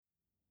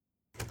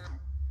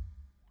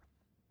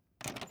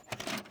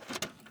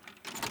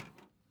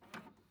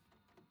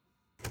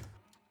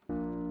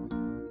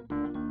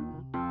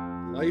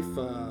life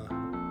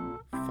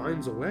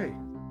finds a way.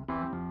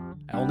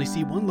 I only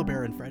see one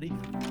LeBaron, Freddy.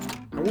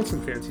 I want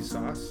some fancy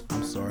sauce.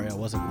 I'm sorry, I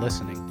wasn't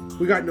listening.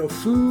 We got no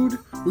food.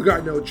 We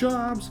got no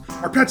jobs.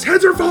 Our pets'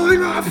 heads are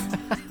falling off.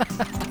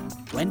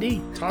 Wendy.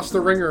 Toss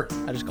the ringer.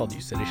 I just called you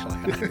City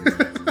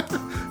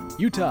Schlag.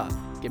 Utah.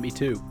 Give me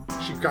 2.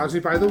 She grabs me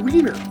by the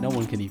wiener. No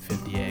one can eat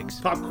 50 eggs.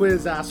 Pop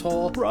quiz,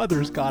 asshole.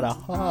 Brother's got a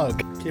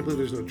hug. Can't believe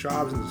there's no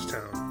jobs in this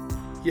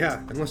town.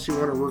 Yeah, unless you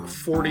want to work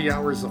 40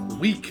 hours a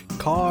week.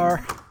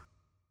 Car.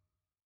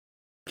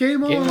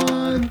 Game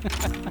on.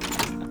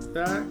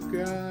 That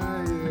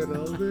guy in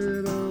a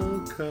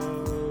little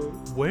coat.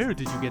 Where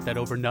did you get that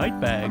overnight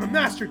bag? I'm a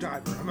master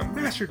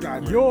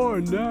diver. You're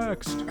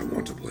next. I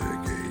want to play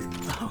a game.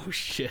 Oh,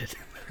 shit.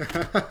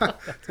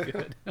 That's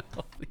good.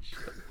 Holy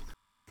shit.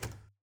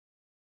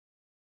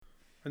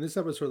 In this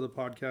episode of the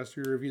podcast,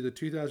 we review the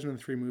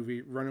 2003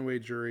 movie Runaway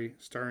Jury,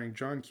 starring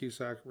John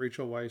Cusack,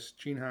 Rachel Weisz,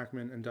 Gene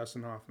Hackman, and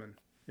Dustin Hoffman.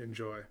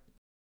 Enjoy.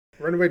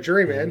 Runaway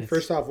Jury, man.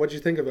 First off, what'd you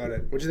think about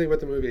it? What'd you think about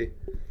the movie?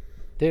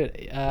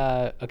 Dude,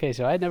 okay,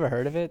 so I'd never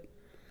heard of it.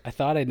 I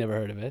thought I'd never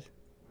heard of it.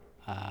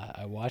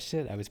 I watched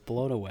it. I was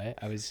blown away.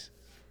 I was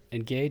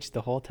engaged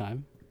the whole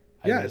time.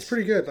 It's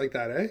pretty good like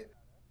that, eh?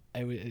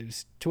 It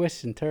was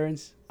twists and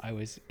turns. I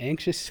was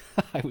anxious.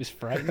 I was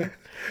frightened.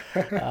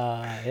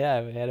 Man,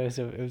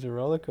 it was a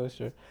roller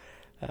coaster.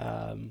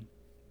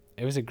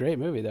 It was a great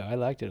movie, though. I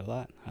liked it a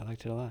lot.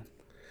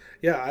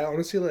 Yeah, I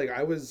honestly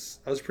I was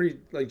pretty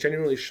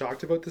genuinely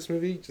shocked about this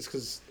movie just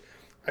because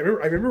I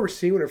remember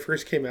seeing when it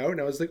first came out and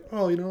I was like,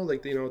 oh,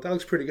 that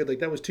looks pretty good. Like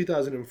that was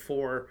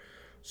 2004,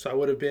 so I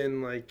would have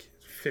been like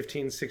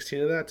 15,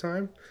 16 at that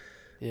time.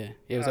 Yeah,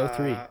 it was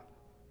 03.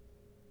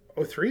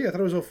 03? I thought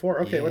it was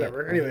 04. Okay,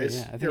 whatever.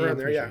 Anyways, you're around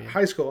there. Yeah,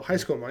 sure, high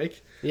school,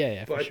 Mike.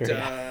 Yeah, but, for sure.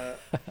 I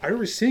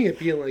remember seeing it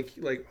being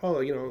like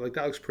oh,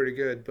 that looks pretty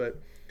good. But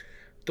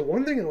the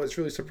one thing I was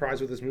really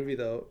surprised with this movie,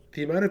 though,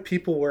 the amount of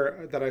people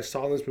that I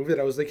saw in this movie that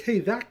I was like, hey,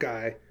 that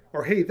guy,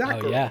 or hey, that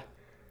girl.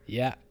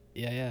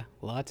 Yeah.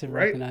 Lots of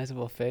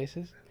recognizable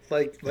faces.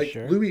 Like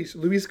sure.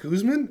 Luis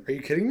Guzman? Are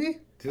you kidding me?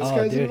 Dude,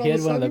 he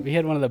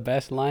had one of the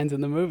best lines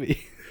in the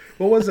movie.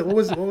 What was it? What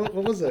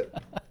was it?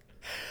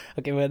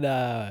 Okay, when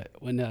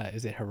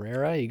is it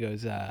Herrera? He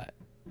goes,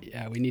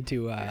 yeah, we need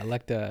to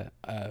elect a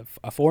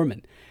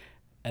foreman.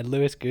 And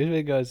Luis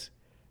Guzman goes,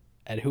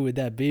 and who would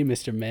that be,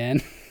 Mr.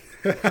 Man?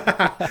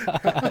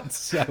 It's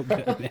so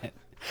good, man.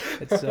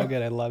 It's so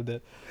good. I loved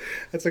it.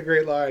 That's a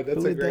great line. Who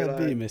would that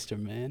be, Mr.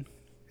 Man?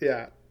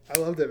 Yeah, I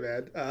loved it,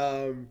 man.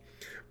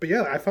 But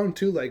yeah, I found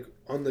too,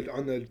 on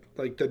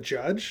the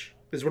judge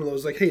is one of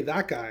those hey,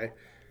 that guy.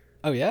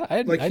 Oh yeah,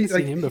 I'd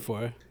seen him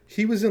before.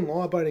 He was in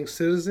Law Abiding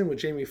Citizen with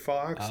Jamie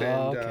Foxx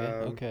and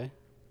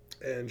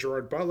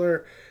Gerard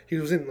Butler.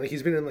 He's been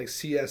in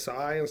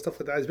CSI and stuff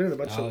like that. He's been in a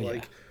bunch of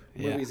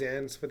movies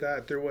and stuff like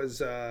that. There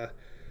was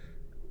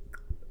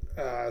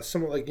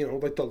someone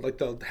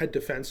the head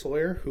defense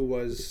lawyer he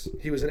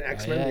was in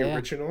X-Men, the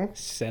original.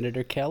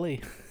 Senator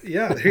Kelly.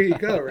 Yeah, there you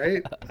go,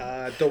 right?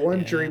 The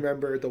one jury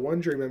member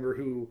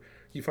who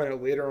you find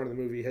out later on in the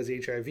movie has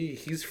HIV.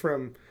 He's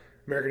from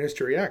American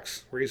History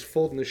X, where he's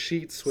folding the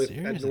sheets with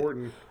Ed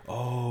Norton.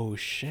 Oh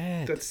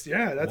shit! That's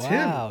wow,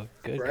 him. Wow,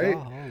 good right?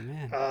 call. Oh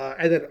man.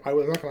 And then I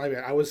was not gonna lie,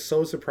 man. I was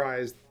so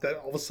surprised that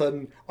all of a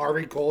sudden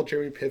Ari Gold,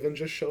 Jeremy Piven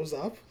just shows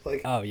up.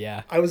 Oh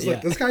yeah. I was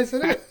like, this guy's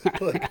in it.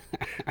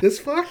 This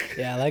fuck.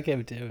 Yeah, I like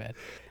him too, man.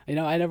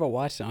 I never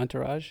watched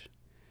Entourage,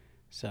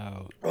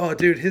 so. Oh,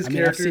 dude, his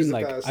character is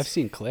the best. I've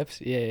seen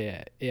clips.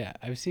 Yeah.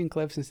 I've seen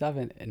clips and stuff,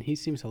 and he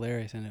seems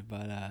hilarious in it,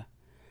 but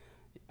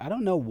I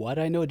don't know what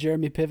I know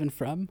Jeremy Piven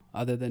from,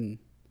 other than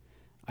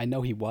I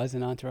know he was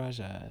in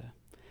Entourage. I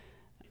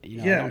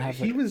don't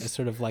have a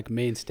sort of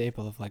main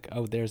staple of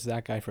oh, there's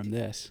that guy from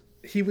this.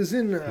 He was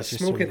in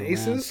Smoking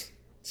Aces.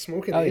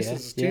 Smoking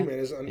Aces too,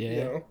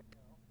 man.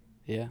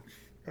 Yeah.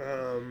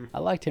 I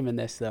liked him in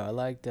this though. I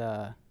liked.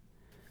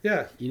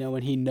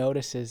 When he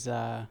notices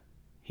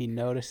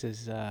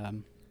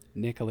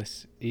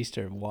Nicholas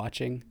Easter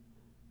watching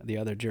the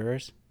other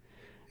jurors.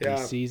 Yeah.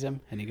 He sees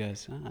him and he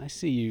goes, I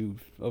see you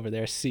over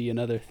there seeing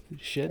other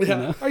shit.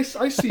 Yeah, I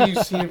see you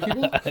seeing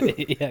people.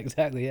 Yeah,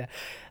 exactly. Yeah.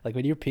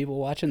 When you're people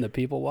watching the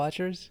people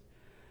watchers,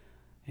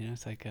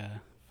 it's like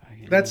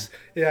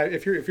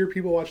if you're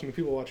people watching the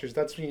people watchers,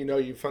 that's when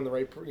you found the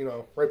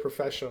right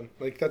profession.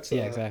 That's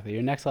exactly.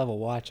 Your next level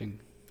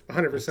watching.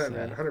 100%,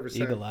 man. 100%.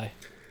 Eagle eye.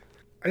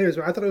 Anyways,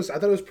 I thought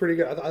it was pretty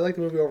good. I liked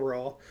the movie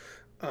overall.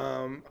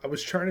 I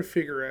was trying to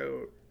figure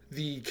out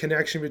the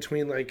connection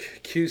between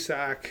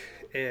Cusack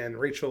and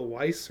Rachel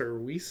Weisz or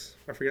Weisz.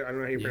 I forget. I don't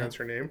know how you pronounce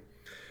her name.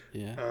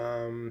 Yeah.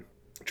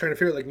 Trying to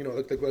figure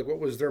what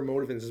was their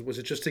motive? Was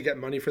it just to get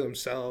money for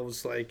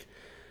themselves? I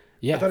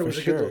thought it was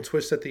a good little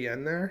twist at the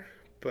end there.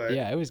 But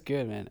yeah, it was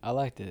good, man. I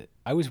liked it.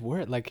 I was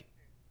worried,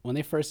 when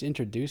they first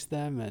introduced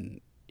them,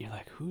 and you're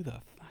like, who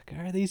the fuck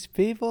are these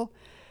people?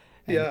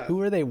 And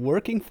who are they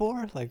working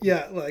for? And it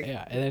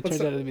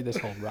turned out to be this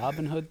whole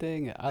Robin Hood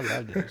thing. I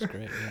loved it. It was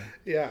great.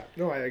 Yeah.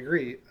 No, I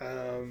agree.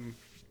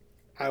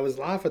 I was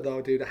laughing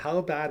though, dude.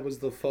 How bad was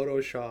the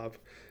Photoshop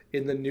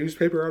in the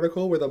newspaper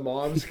article where the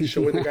mom's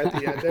showing the guy at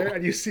the end there,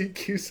 and you see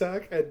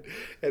Cusack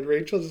and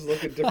Rachel just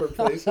look at different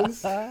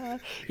places. You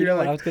You're know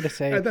what I like, was gonna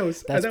say? and that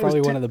was That's and that was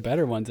probably one of the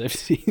better ones I've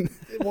seen.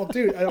 well,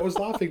 dude, I was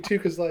laughing too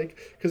because like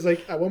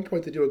at one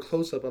point they do a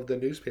close up of the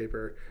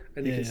newspaper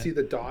and you can see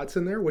the dots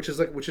in there, which is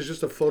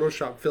just a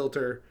Photoshop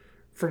filter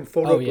from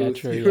Photo Oh yeah, Booth.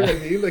 true. You know Yeah. what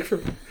I mean? Like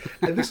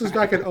and this was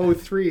back in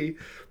 '03,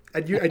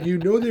 and you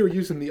know they were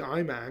using the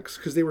IMAX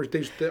because the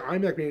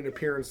IMAX made an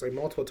appearance like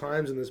multiple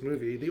times in this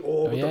movie. The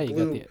old Oh yeah, the you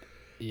blue got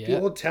the the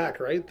old tech,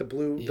 right? The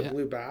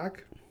blue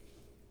back,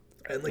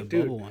 and like the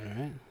dude, bubble one,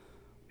 right?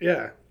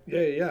 yeah.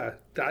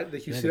 That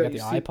like you Yeah, see they that got you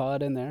the see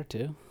iPod in there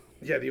too.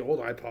 yeah, the old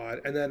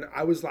iPod. And then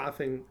I was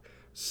laughing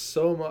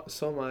so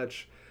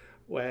much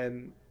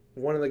when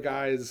one of the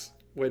guys,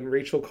 when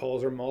Rachel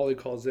calls or Molly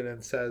calls in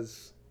and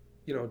says,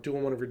 you know,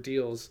 doing one of her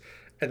deals,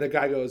 and the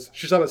guy goes,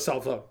 "She's on a cell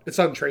phone. It's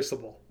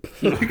untraceable."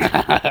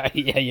 Yeah,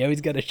 you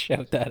always got to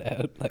shout that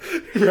out. Like,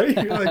 Right?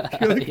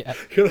 Yeah.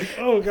 You're like,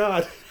 oh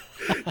god,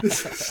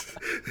 this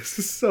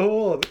is so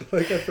old.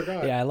 Like I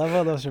forgot. yeah, I love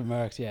all those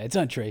remarks. Yeah, it's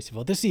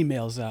untraceable. This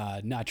email's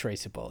not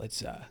traceable.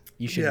 It's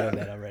you should know Yeah.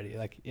 that already.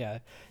 Like, yeah,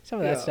 some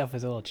of that Yeah. stuff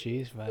is a little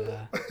cheese,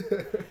 but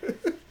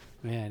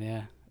man,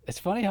 yeah, it's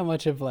funny how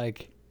much of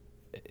like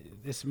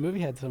this movie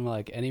had some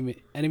like enemy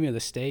of the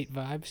state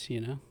vibes, you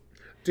know,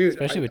 Dude,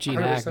 especially with Gene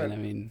 100%. Hackman. I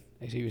mean,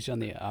 actually, he was on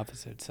the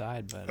opposite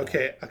side, but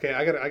Okay,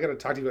 I gotta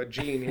talk to you about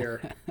Gene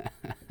here.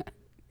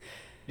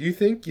 Do you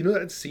think you know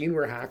that scene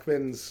where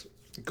Hackman's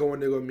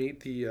going to go meet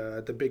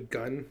the big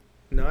gun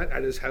nut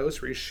at his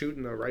house where he's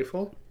shooting a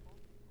rifle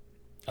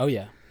oh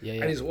yeah,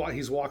 and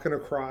he's walking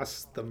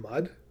across the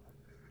mud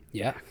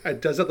yeah. and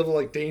does that little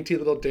like dainty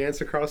little dance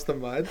across the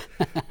mud?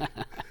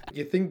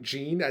 You think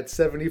Gene at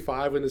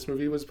 75 when this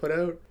movie was put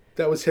out,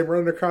 that was him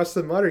running across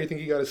the mud, or you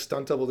think he got a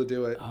stunt double to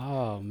do it?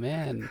 Oh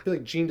man, I feel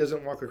like Gene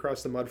doesn't walk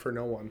across the mud for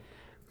no one.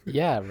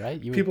 yeah,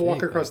 right. You would People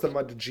walk think, across like, the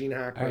mud to Gene all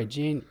Hackman. right,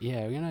 Gene.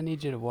 Yeah, we're gonna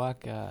need you to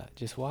walk.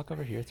 Just walk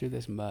over here through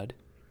this mud.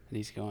 And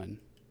he's going,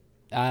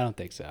 I don't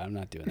think so. I'm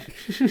not doing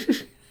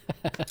that.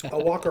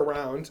 I'll walk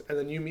around and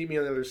then you meet me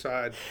on the other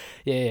side.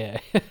 Yeah.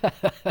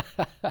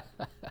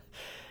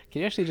 Can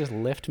you actually just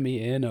lift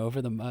me in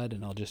over the mud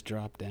and I'll just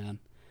drop down?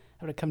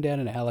 I'm gonna come down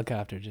in a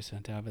helicopter just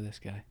on top of this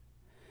guy.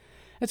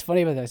 It's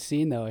funny about that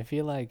scene though. I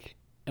feel like,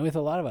 and with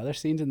a lot of other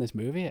scenes in this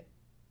movie, it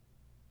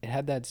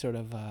had that sort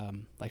of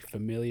like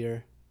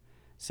familiar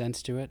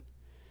sense to it,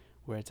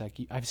 where it's like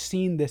I've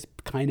seen this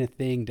kind of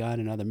thing done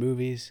in other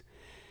movies.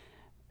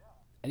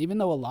 And even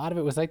though a lot of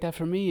it was like that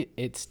for me,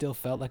 it still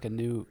felt like a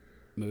new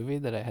movie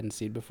that I hadn't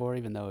seen before,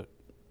 even though,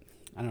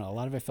 I don't know, a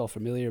lot of it felt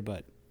familiar,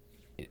 but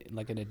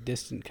like in a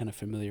distant kind of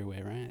familiar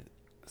way, right?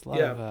 It's a lot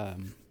Yeah.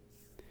 of,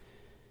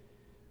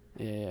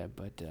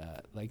 but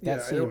like Yeah, that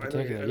I scene know- in I know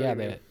particular, what you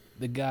mean.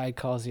 the guy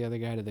calls the other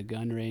guy to the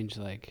gun range,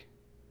 like,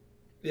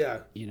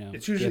 Yeah. you know,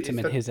 It's usually- gets him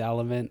it's in that- his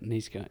element, and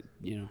he's going to,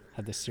 you know,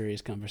 have this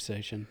serious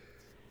conversation.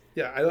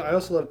 Yeah, I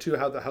also love too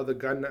how the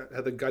gun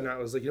nut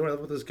was like, you know what I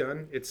love with this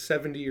gun? It's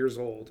 70 years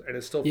old and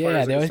it still fires. Yeah,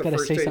 like they it's always the got to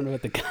first say day. something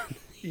with the gun.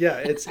 Yeah,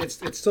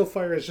 it's still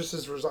fires just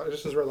as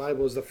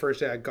reliable as the first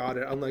day I got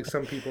it. Unlike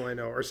some people I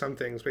know, or some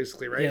things,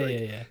 basically, right? Yeah, like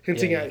yeah.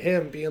 hinting Yeah, at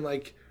him being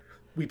like,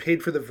 "We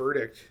paid for the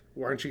verdict.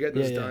 Why aren't you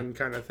getting this Yeah, yeah. done?"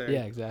 Kind of thing.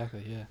 Yeah,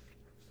 exactly. Yeah.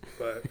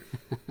 But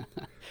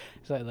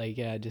So like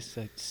yeah, just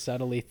like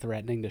subtly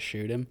threatening to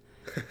shoot him.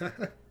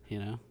 You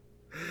know,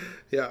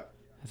 yeah,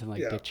 some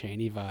like Yeah. Dick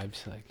Cheney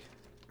vibes. Like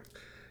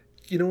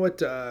you know what?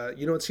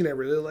 Scene I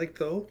really liked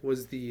though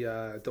was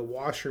the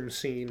washroom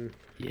scene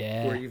where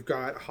yeah, you've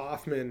got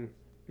Hoffman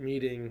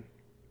meeting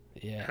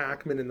yeah,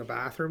 Hackman in the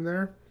bathroom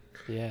there,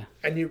 yeah.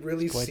 and you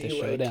really Quite see the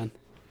like. showdown.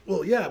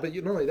 Well, yeah, but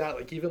not only that,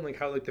 like even like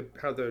how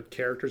the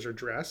characters are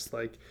dressed,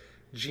 like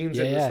Gene's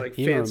in Yeah, this yeah, like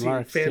humor fancy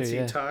remarks, too,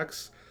 yeah.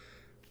 tux,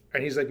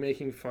 and he's like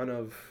making fun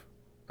of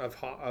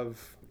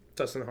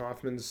Dustin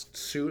Hoffman's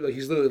suit. Like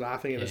he's literally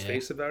laughing in his Yeah.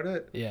 face about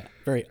it. Yeah,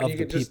 very And of you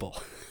the can just-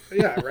 people.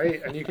 Yeah,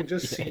 right. And you can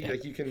just see Yeah.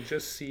 like you can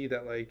just see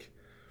that like,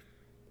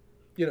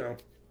 you know,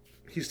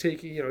 he's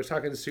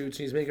talking suits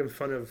and he's making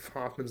fun of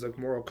Hoffman's like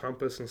moral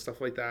compass and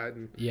stuff like that.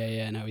 And Yeah,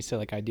 and how he's so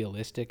like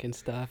idealistic and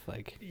stuff.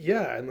 Like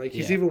yeah, and like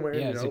he's Yeah. even wearing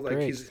Yeah, you it's know like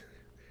great. he's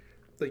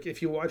like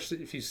if you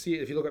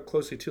look up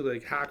closely too,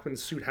 like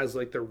Hackman's suit has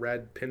like the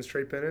red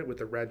pinstripe in it with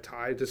the red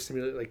tie to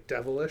simulate like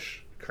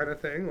devilish kind of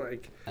thing,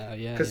 like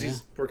yeah, because yeah.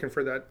 he's working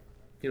for that,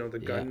 you know, the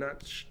gun Yeah.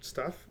 nut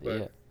stuff.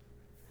 But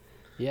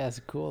yeah, it's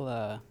a cool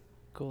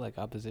like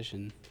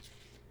opposition.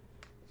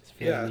 It's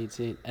a Yeah. really neat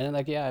scene. And then,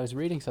 like I was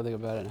reading something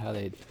about it and how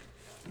they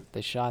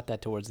shot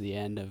that towards the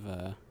end of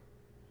the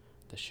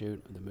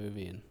shoot of the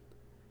movie, and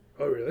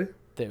oh really?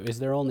 it was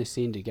their only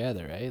scene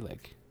together, right?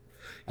 Like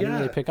I didn't Yeah.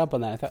 really pick up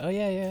on that. I thought, oh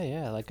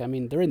yeah. Like I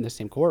mean, they're in the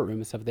same courtroom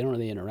and stuff. They don't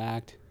really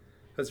interact.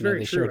 That's You know, very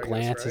they true. share I guess,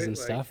 glances right? and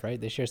Like, stuff,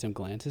 right? They share some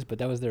glances, but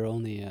that was their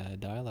only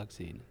dialogue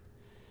scene.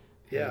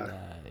 Yeah.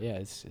 And, yeah,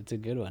 it's a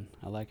good one.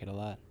 I like it a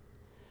lot.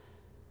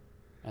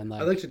 And I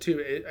like, liked it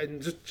too,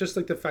 and just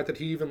like the fact that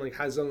he even like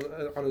has on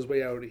his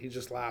way out, he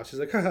just laughs. He's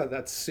like, "Haha,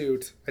 that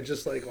suit." I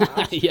just like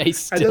laughs. yeah,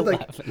 he's And still then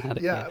like, laughing at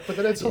it. yeah, but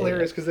then it's Yeah, yeah,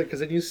 hilarious because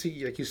then you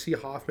see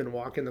Hoffman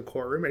walk in the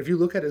courtroom, and if you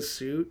look at his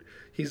suit,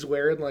 he's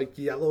wearing like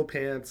yellow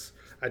pants,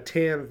 a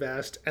tan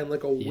vest, and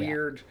like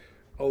yeah,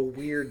 a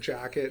weird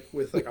jacket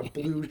with like a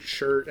blue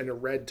shirt and a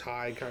red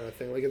tie kind of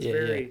thing. Like it's yeah,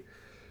 yeah, very,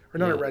 or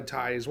not a yeah, red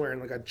tie. He's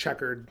wearing like a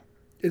checkered.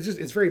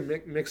 It's very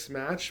mixed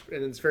match,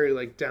 and it's very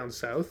like down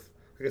south.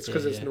 Like it's yeah,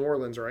 because it's yeah, New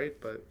Orleans, right?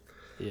 But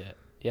yeah,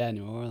 yeah.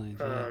 New Orleans.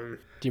 Yeah. um,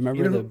 Do you you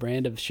remember the know,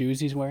 brand of shoes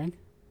he's wearing?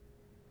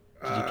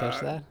 Did you catch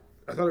uh, that?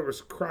 I thought it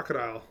was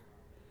crocodile.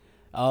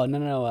 Oh no,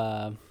 no,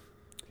 no.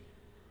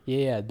 Yeah,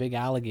 yeah, big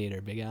alligator,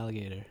 big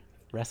alligator.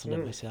 Wrestled it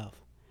Mm. myself.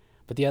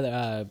 But the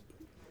other,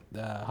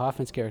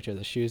 Hoffman's character,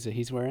 the shoes that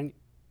he's wearing,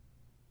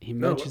 he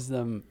No, mentions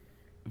them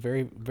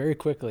very, very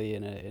quickly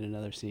in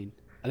another scene.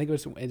 I think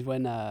it's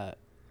when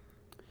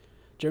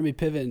Jeremy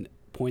Piven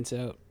points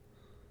out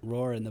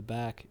Roar in the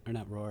back, or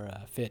not Roar,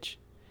 Fitch.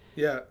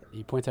 yeah,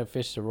 He points out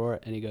Fitch to Roar,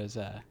 and he goes,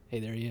 "Hey,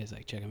 there he is!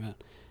 Like, check him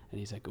out." And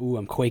he's like, "Ooh,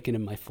 I'm quaking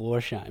in my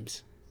floor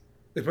shimes."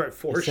 it's my He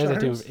four says it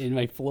to him shimes. in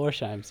my floor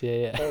shimes. Yeah,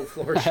 yeah. Oh,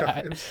 floor I,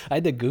 shimes. I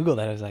had to Google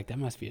that. I was like, that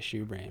must be a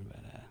shoe brand,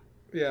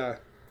 Yeah,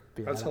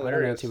 but that's I don't know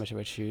hilarious. too much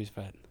about shoes,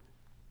 but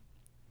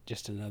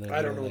just another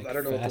I don't little, know. like, I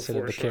don't know what the facet of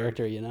floor the shime.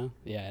 character, you know?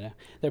 Yeah, I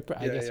know.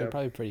 I Yeah, guess they're yeah,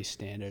 probably pretty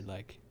standard,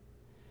 like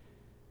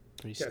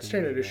pretty yeah. Standard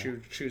standard,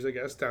 issue shoes, I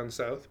guess, down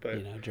south.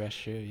 But dress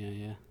shoe. Yeah,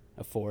 yeah.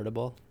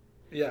 Affordable,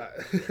 yeah,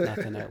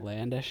 nothing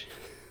outlandish.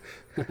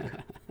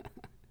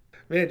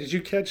 man, did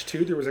you catch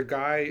too? There was a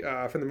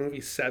guy from the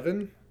movie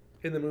Seven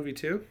in the movie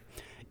too.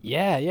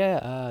 Yeah,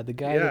 yeah. The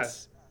guy Yeah,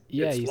 that's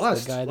it's he's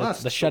Lust, the guy that's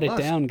Lust, the shut it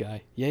Lust. down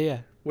guy. Yeah, yeah.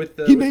 With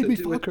He with made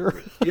me with, fuck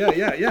her. yeah,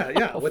 yeah, yeah,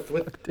 yeah. With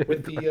Dude.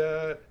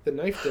 the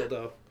knife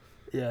dildo.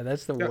 Yeah,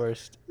 that's the Yeah.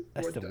 worst.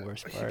 That's What the the-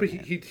 worst part. But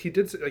Man. he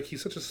did like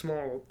he's such a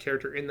small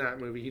character in that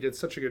movie. He did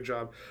such a good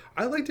job.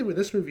 I liked him in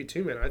this movie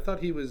too, man. I thought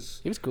he was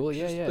He was cool.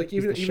 Yeah, just, yeah. like,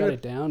 He's even- the even shut at-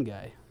 it down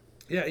guy.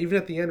 yeah. Even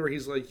at the end where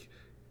he's like,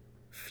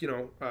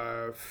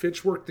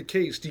 Fitch worked the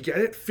case. Do you get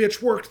it?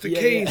 Fitch worked the Yeah,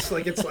 case.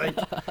 Like it's like,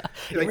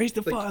 Erase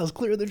the like, files,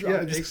 clear the yeah,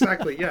 drives.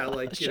 exactly. Yeah,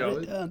 like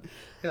Shut it down.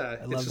 yeah. I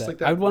It's love just that. like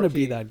that. I'd want to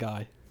be quirky- that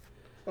guy.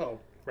 Oh,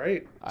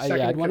 right. Yeah,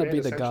 Second I'd in want to be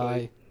command, the guy.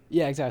 essentially.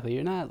 Yeah, exactly.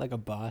 You're not like a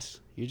boss.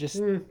 You're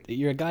just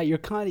you're a guy. You're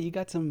kind of you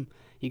got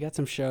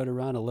some show to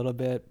run a little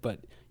bit, but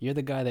you're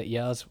the guy that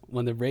yells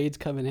when the raid's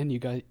coming in.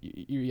 You're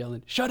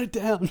yelling, "Shut it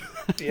down!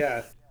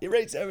 Yeah.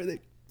 Erase everything."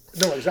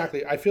 No,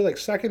 exactly. I feel like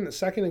second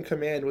in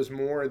command was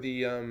more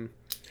the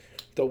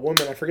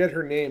woman. I forget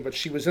her name, but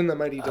she was in the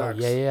Mighty Oh Ducks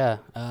yeah,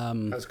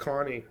 yeah. as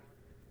Connie.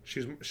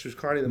 She was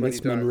Connie in the Mighty Miss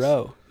Ducks.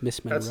 Monroe. Miss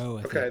That's Monroe.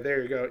 I okay. think.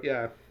 There you go.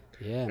 Yeah.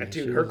 Yeah, man, And she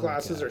dude, her was like,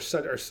 glasses are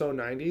so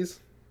 90s.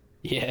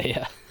 Yeah,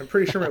 yeah. I'm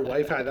pretty sure my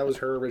wife had that was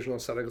her original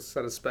set of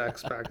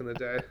specs back in the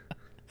day.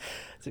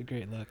 It's a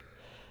great look.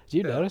 Do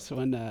you Yeah. notice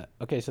when?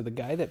 Okay, so the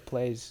guy that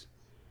plays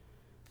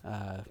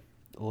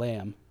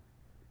Lamb,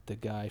 the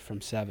guy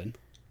from Seven,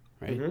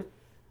 right? Mhm.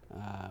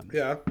 Um,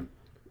 Yeah.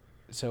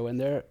 so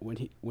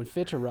when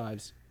Fitch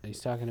arrives, and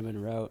he's talking to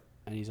Monroe,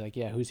 and he's like,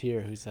 "Yeah, who's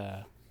here?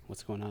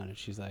 What's going on?" And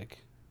she's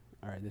like,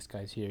 "All right, this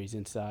guy's here. He's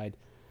inside.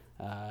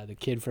 The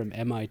kid from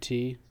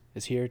MIT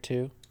is here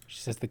too." She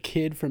says, "The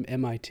kid from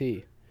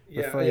MIT,"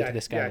 Yeah, referring yeah, to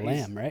this guy yeah,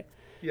 he's- Lamb, right?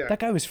 Yeah. That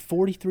guy was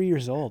 43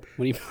 years old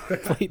when he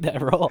played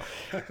that role.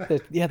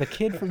 The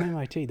kid from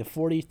MIT, the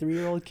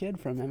 43-year-old kid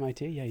from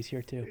MIT. Yeah, he's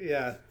here too.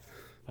 Yeah.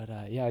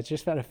 But yeah, I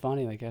just found it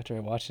funny. Like after I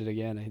watched it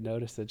again, I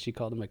noticed that she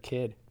called him a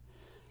kid.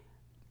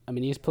 I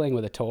mean, he's playing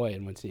with a toy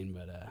in one scene,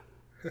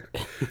 but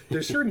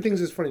There's certain things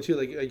that's funny too.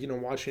 Like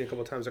watching it a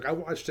couple of times. Like I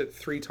watched it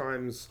 3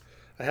 times.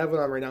 I have it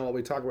on right now while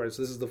we talk about it.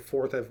 So this is the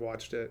 4th I've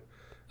watched it.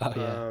 oh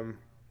yeah,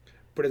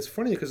 But it's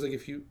funny because like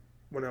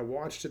when I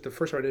watched it the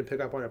first time I didn't pick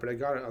up on it, but I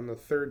got it on the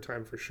 3rd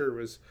time for sure.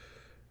 Was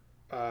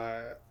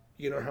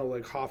you know how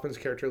like Hoffman's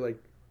character, like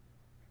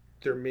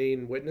their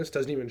main witness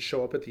doesn't even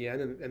show up at the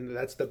end, and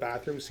that's the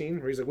bathroom scene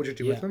where he's like, "What'd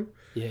you do with Yeah. him?"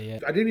 yeah, yeah,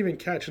 I didn't even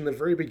catch in the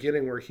very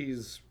beginning where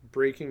he's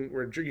breaking,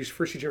 where you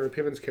first see Jeremy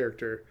Piven's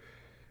character.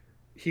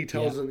 He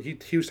tells him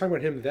he was talking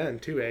about him then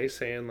too,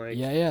 saying like,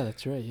 yeah, yeah.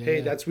 That's right. Yeah, "Hey,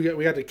 yeah. that's we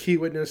got the key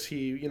witness.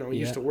 He he Yeah.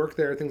 used to work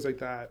there, things like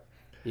that."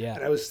 yeah,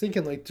 And I was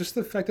thinking, like, just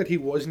the fact that he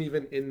wasn't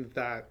even in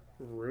that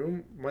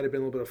room might have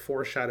been a little bit of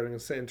foreshadowing in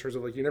terms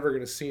of, like, you're never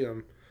going to see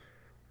him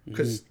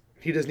because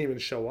he doesn't even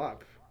show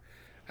up.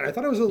 And I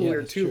thought it was a little Yeah,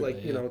 weird, that's too. true,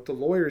 Like, yeah. the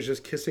lawyer's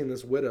just kissing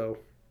this widow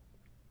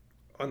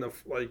on the,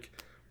 like,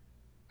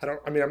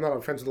 I'm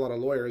not friends with a lot of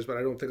lawyers, but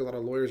I don't think a lot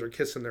of lawyers are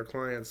kissing their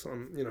clients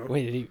on.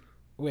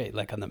 Wait,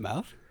 like on the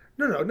mouth?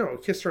 No,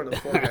 kissed her on the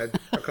forehead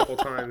a couple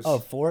times. Oh,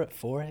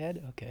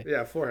 forehead. Okay,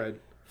 Yeah, forehead.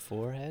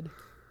 forehead.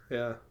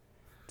 Yeah.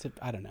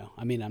 I don't know.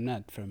 I mean, I'm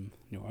not from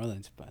New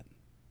Orleans, but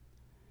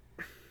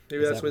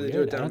Maybe is that's that the way they do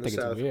weird? it down I in don't the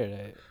think South.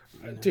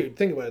 it's weird. Dude,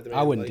 think about it. Man.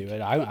 I wouldn't like, do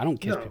it. I don't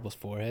kiss No. people's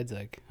foreheads.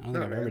 Like I don't No,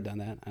 think I've ever man. done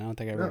that. I don't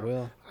think I ever No.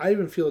 will. I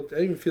even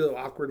feel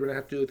awkward when I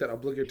have to do like that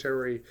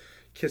obligatory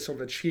kiss on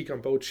the cheek,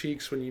 on both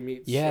cheeks when you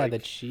meet. Yeah, like, the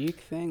cheek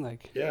thing.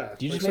 Like, yeah,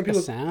 do you like just some make the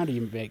people. sound, or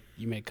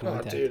you make Oh,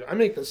 contact? dude, I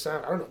make the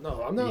sound. I don't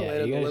know. I'm not Yeah, laying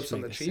you the gotta lips just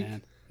on make the the cheek.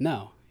 sound.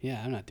 No,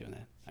 yeah, I'm not doing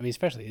that. I mean,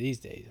 especially these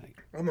days.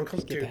 Like, I'm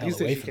uncomfortable. get the Dude, hell these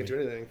away days you from can't me.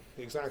 do anything.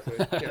 Exactly.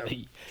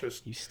 Yeah,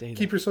 just You stay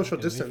keep the your social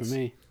fuck away from distance.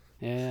 me.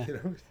 Yeah. You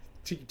know,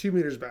 2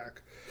 meters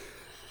back.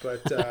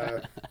 But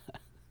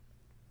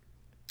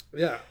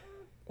yeah,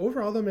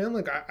 overall though, man,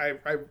 like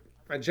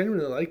I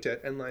genuinely liked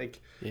it, and like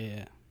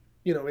Yeah.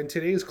 in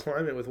today's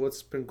climate with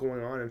what's been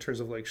going on in terms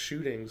of like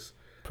shootings,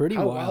 Pretty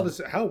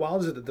wild. how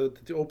wild is it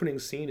that the opening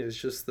scene is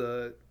just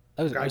I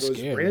guy was goes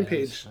scared,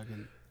 rampage.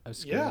 Man. I was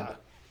scared. Yeah,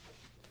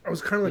 I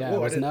was kind of like, Yeah, I whoa,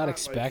 I was did not not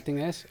expecting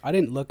this. I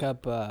didn't look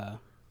up. I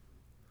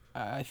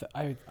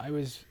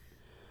was.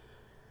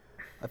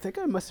 I think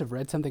I must have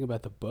read something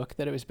about the book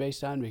that it was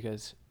based on,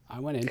 because I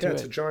went into yeah,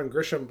 it's a it. John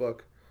Grisham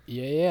book.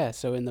 Yeah.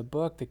 So in the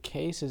book, the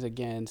case is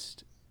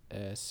against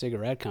a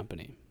cigarette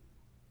company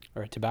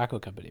or a tobacco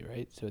company,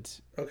 right? So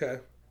Okay.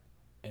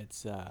 it's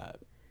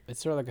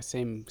sort of like a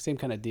same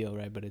kind of deal,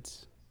 right? But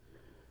it's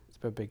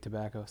about big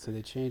tobacco. So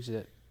they changed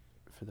it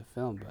for the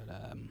film, but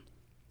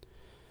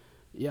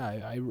yeah,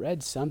 I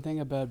read something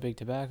about big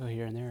tobacco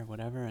here and there, or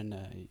whatever,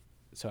 and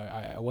so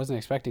I wasn't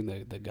expecting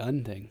the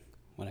gun thing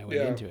when I went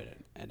Yeah. into it,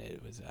 and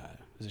it was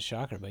a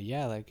shocker. But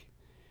yeah, like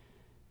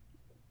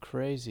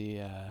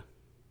crazy.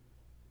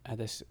 At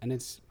this, and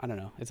I don't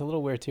know, it's a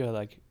little weird too.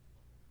 Like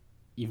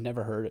I've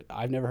never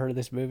heard of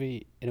this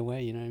movie in a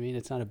way. You know what I mean?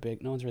 It's not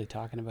no one's really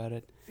talking about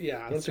it. Yeah, I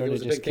It don't think sort it of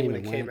was a just big thing came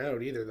when it and came went.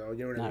 out either, though. You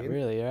know what I Not mean?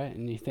 really, right?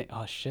 And you think,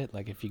 oh shit,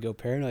 like if you go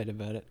paranoid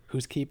about it,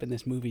 who's keeping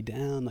this movie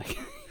down? Like,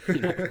 you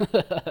know.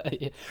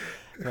 Yeah.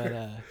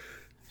 But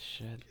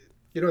shit.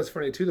 You know what's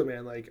funny too, though,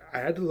 man? Like I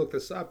had to look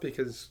this up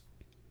because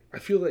I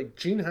feel like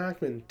Gene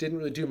Hackman didn't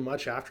really do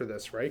much after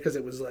this, right? Because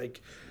it was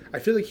like I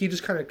feel like he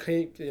just kind of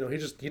came,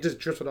 he just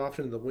drifted off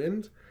into the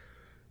wind.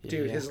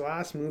 Dude, Yeah. his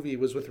last movie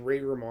was with Ray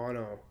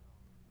Romano,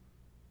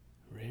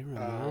 Ray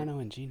Romano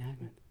and Gene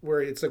Hackman. where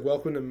it's like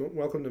Welcome to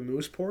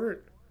Mooseport.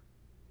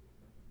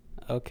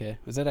 Okay,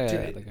 was that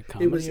Dude, like a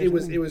comedy? it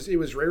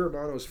was Ray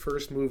Romano's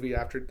first movie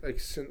after like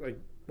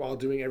while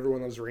doing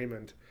Everyone Loves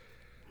Raymond.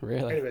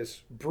 Really?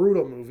 Anyways,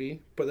 brutal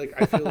movie, but like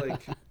I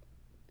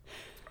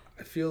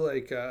feel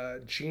like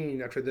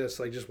Gene after this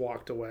like just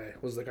walked away.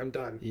 Was like, I'm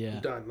done. Yeah.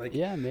 I'm done. Like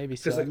Yeah, maybe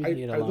so. because I like mean,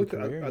 he had a long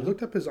career. I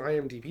looked up his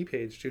IMDb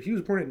page, dude. He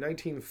was born in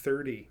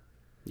 1930.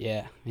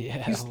 Yeah,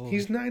 yeah.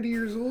 He's 90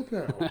 years old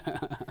now.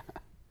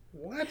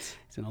 What?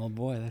 He's an old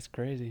boy. That's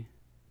crazy.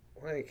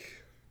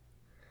 Like,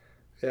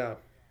 yeah.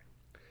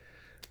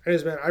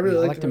 Anyways, man, I really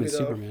liked liked the him movie in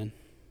though. Superman.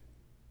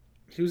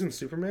 He was in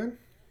Superman.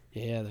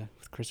 Yeah,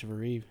 with Christopher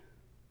Reeve.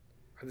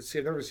 I've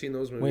never seen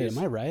those movies. Wait,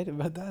 am I right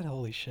about that?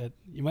 Holy shit!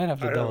 You might have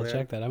to I don't know, double man.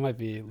 check that. I might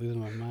be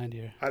losing my mind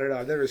here. I don't know.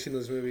 I've never seen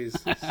those movies,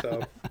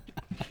 so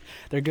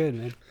They're good,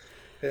 man.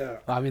 yeah.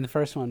 Well, I mean, the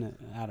first one,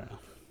 I don't know.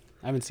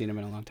 I haven't seen them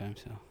in a long time,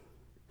 so.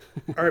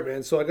 All right,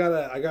 man. So I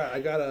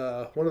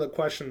got one of the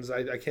questions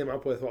I came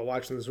up with while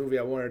watching this movie.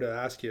 I wanted to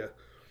ask you.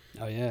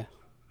 Oh yeah.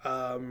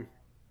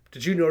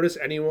 Did you notice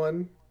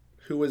anyone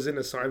who was in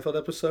a Seinfeld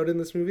episode in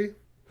this movie?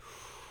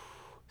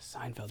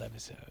 Seinfeld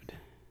episode.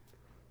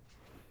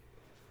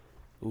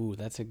 Ooh,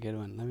 that's a good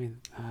one. Let me.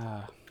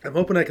 I'm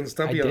hoping I can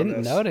stump I you on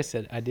didn't this. notice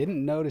it. I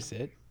didn't notice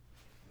it,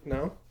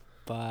 No.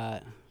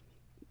 but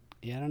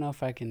yeah, I don't know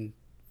if I can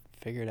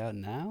figure it out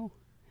now.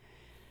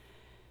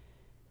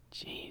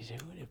 Jeez, who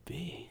would it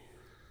be?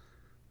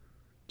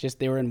 Just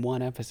they were in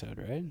one episode,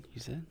 right? You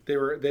said. They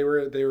were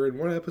in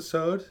one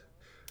episode.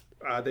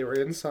 They were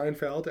in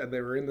Seinfeld and they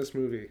were in this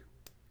movie.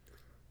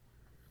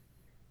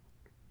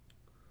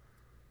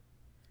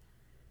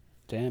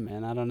 Damn,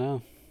 man, I don't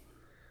know.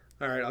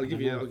 All right,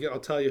 I'll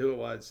tell you who it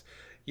was.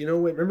 You know,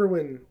 remember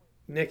when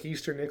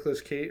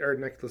Nicolas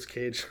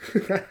Cage,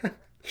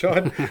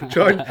 John,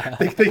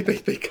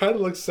 they kind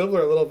of look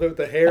similar a little bit with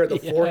the hair, the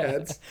Yeah.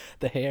 foreheads.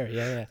 The hair,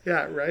 yeah.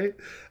 Yeah, right.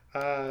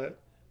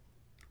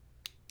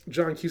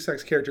 John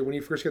Cusack's character, when he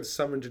first gets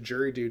summoned to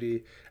jury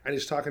duty, and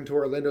he's talking to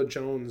Orlando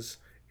Jones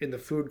in the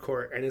food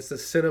court, and it's the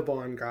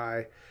Cinnabon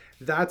guy.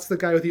 That's the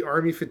guy with the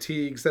army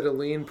fatigues that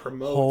Elaine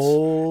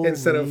promotes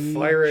instead of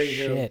firing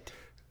him.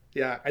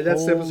 Yeah, and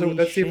that's the episode.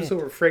 That's the episode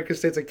where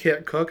Frankenstein's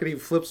can't cook, and he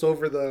flips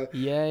over the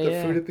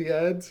food at the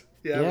end.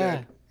 Yeah,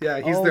 man. Yeah,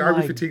 he's the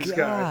army fatigues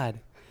guy.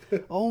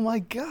 Oh my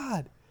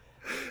god.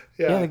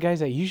 Yeah. The guy's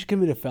like, you should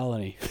commit a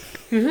felony.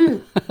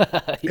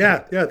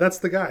 Yeah, that's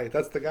the guy.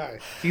 That's the guy.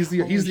 He's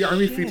the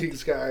army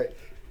fatigues guy.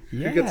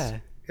 Yeah.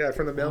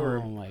 From the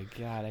mailroom. Oh my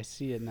god, I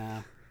see it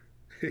now.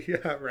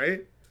 Yeah,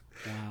 right.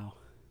 Wow,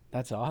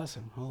 that's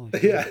awesome. Holy.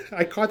 Yeah,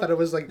 I caught that. It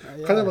was like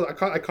Yeah. I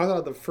caught that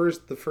on the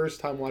first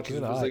time watching.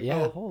 Good It was eye. like,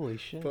 Yeah, oh, holy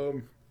shit.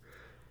 boom.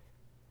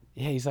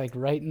 Yeah, he's like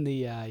writing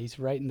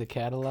the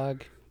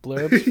catalog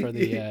blurbs for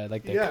the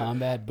Yeah.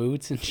 combat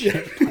boots and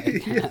shit.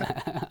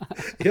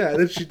 Yeah.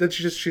 And then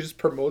she just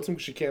promotes him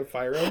because she can't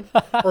fire him,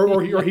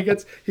 or he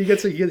gets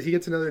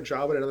another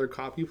job at another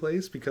copy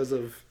place because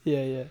of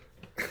Yeah.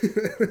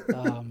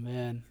 Oh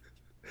man.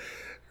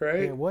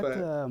 right. Yeah, what?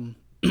 But,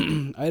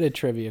 I had a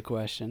trivia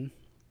question.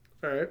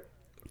 all right.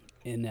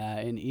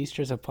 in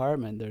Easter's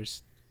apartment,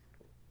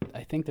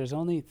 I think there's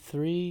only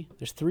three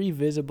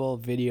visible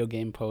video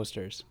game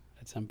posters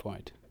at some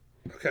point.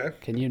 Okay.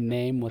 Can you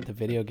name what the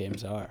video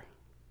games are?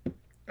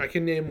 I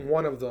can name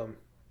one of them,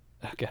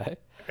 Okay.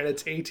 and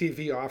it's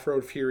ATV Off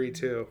Road Fury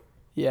 2.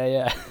 Yeah,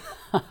 yeah.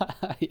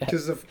 Yeah.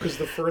 Because the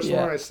first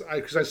Yeah. one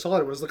because I saw it,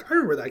 I was like, I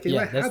remember that game.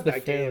 I That's had the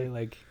that fairly game.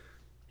 like.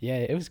 Yeah,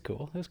 it was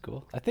cool. It was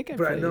cool. I think I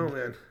But I played know,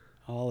 man.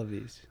 all of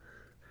these.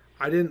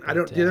 I didn't. I But,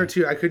 don't. The other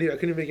two, I couldn't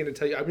even begin to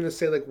tell you. I'm gonna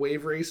say like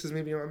Wave Race is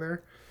maybe on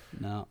there.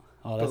 No.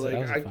 Oh, that was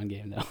a fun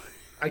game though.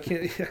 I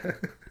can't. Yeah.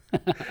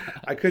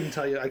 I couldn't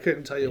tell you.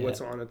 Yeah. What's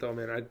on it though,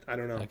 man. I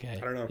don't know. Okay. I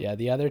don't know. Yeah,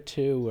 the other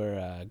two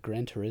were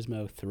Gran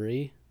Turismo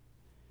 3.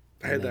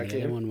 I had And then that the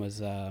other game. one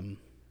was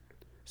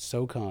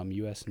SOCOM,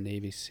 U.S.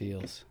 Navy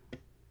SEALs,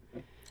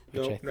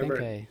 which Nope,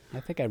 I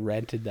think I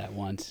rented that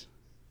once.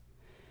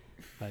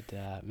 But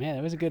man,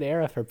 it was a good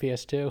era for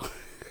PS2.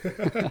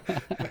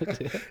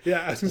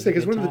 Yeah, I was gonna was say a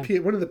because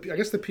good one of the I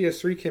guess the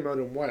PS3 came out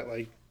in what,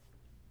 like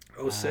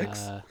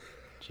 06?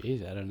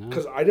 Jeez, I don't know.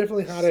 Because I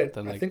definitely had it.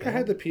 Something I like think I that.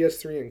 had the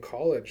PS3 in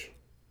college.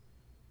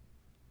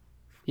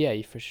 Yeah,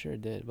 you for sure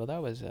did. Well,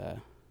 that was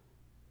and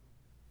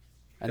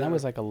Yeah. that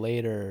was like a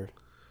later.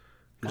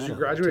 Because you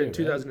model, graduated in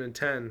too, right?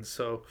 2010,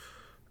 so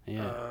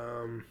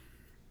Yeah.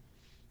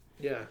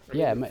 yeah. I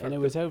Yeah, mean, and it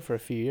was out for a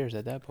few years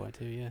at that point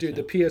too. Yeah. dude,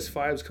 so- the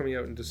PS5's coming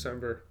out in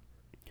December,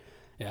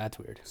 Yeah, that's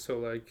weird. so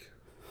like,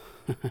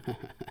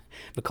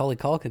 Macaulay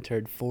Culkin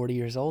turned 40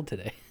 years old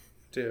today,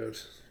 dude,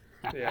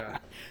 yeah.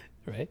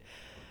 right?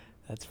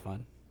 That's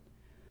fun.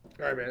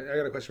 All right, man. I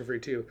got a question for you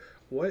too.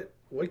 What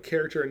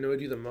character annoyed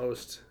you the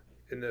most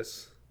in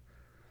this?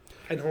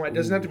 And hold on, it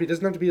doesn't have to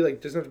be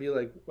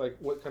like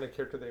what kind of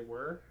character they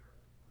were,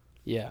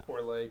 Yeah.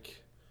 or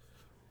like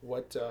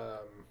what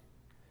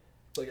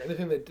like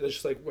anything that's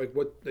just like what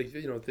like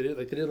you know they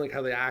did like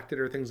how they acted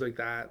or things like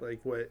that. Like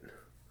what?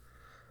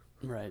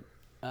 Right.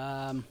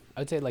 I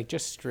would say like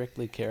just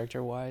strictly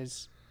character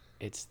wise,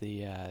 it's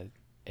the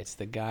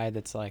guy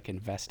that's like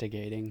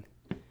investigating,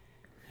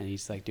 and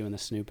he's like doing the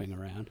snooping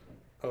around.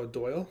 Oh,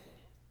 Doyle.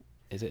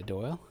 Is it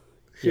Doyle?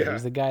 Yeah.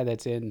 He's the guy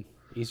that's in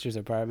Easter's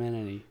apartment,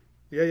 and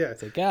Yeah.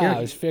 it's like, Yeah, I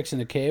was fixing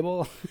the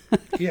cable.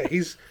 Yeah,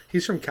 he's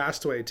from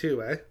Castaway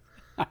too, eh?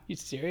 Are you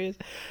serious?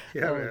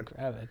 Yeah, Holy man.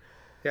 crap, man.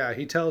 Yeah,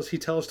 he tells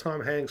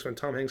Tom Hanks when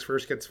Tom Hanks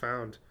first gets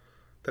found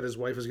that his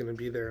wife is going to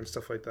be there and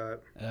stuff like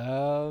that.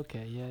 Oh,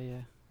 okay. Yeah.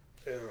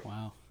 Yeah.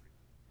 Wow.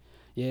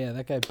 Yeah,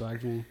 that guy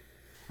bugged me.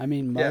 I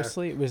mean, Yeah.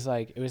 mostly it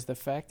was the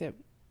fact that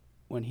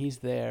when he's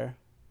there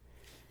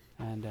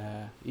and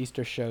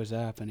Easter shows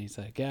up and he's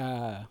like,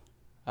 yeah,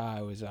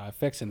 I was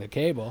fixing the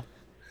cable.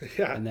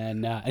 Yeah. And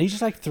then and he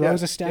just like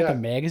throws Yeah, a stack yeah. of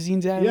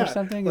magazines at him Yeah, or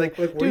something. like,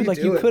 what are dude, you like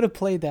you doing? could have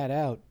played that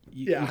out.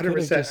 Yeah, You could have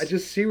 100%. I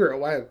just see where it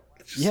went.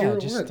 See where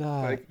it went.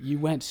 Like, you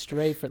went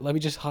straight for. Let me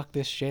just huck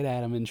this shit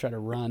at him and try to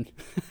run.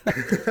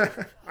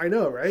 I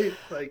know, right?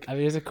 Like, I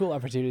mean, it was a cool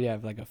opportunity to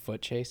have like a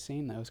foot chase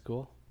scene. That was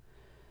cool.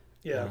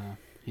 yeah,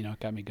 It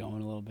got me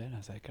going a little bit. I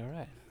was like, all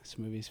right, this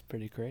movie's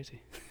pretty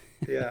crazy.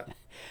 yeah.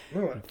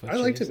 No, Foot I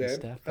liked it, chase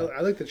and man. stuff,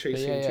 I like the chase but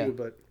scene yeah, too,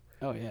 but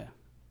Oh yeah,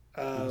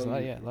 there's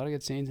a lot of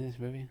good scenes in this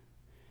movie.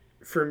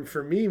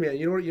 for me, man,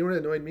 you know what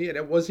annoyed me, and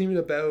it wasn't even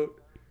about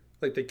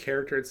like the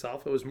character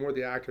itself. It was more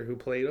the actor who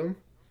played him,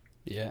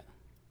 Yeah.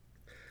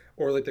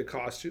 or like the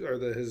costume or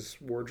his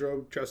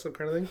wardrobe dress up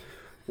kind of thing.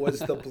 Was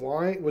the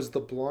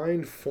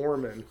blind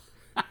foreman.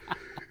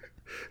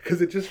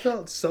 Because it just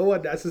felt so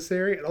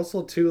unnecessary, and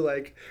also too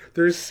like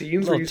there's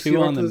scenes where you see too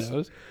him on off the to the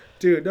nose.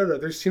 dude. No,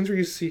 there's scenes where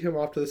you see him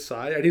off to the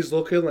side, and he's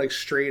looking like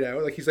straight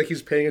out, like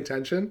he's paying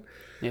attention.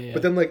 Yeah.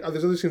 But then like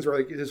there's other scenes where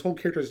like his whole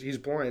character he's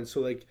blind,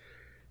 so like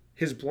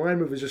his blind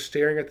move is just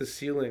staring at the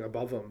ceiling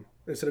above him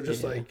instead of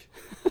just like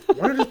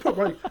why not just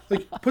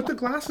put the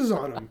glasses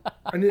on him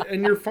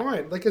and you're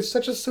fine. Like it's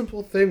such a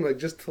simple thing, like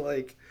just to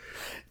like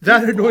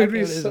that annoyed me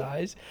Black out his so.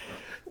 eyes.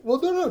 Well,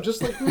 no,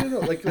 just like no,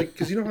 like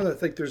because you know how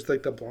that like there's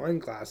like the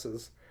blind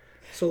glasses,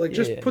 so like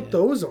just put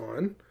those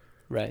on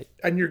Right.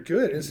 and you're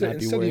good. Not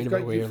be worried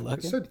about where you're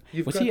looking. Instead,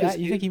 you've Was got he? this,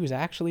 You think he was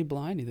actually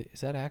blind?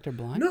 Is that actor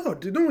blind? No,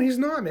 dude, no, he's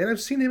not, man.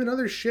 I've seen him in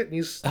other shit, and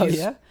he's Oh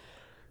yeah.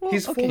 Well,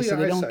 he's okay, fully so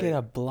they don't eyesight. get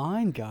a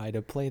blind guy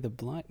to play the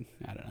blind.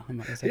 I don't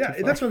know. Is that Yeah,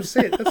 too that's far? what I'm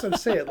saying. That's what I'm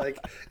saying. Like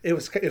it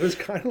was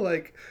kind of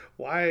like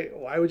why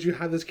would you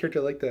have this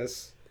character like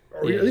this,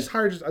 or Yeah. at least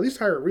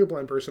hire a real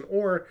blind person,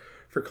 or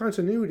for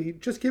continuity,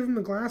 just give him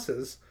the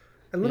glasses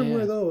and let him Yeah.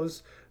 wear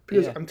those.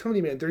 Because Yeah. I'm telling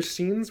you, man, there's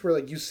scenes where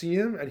like you see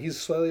him and he's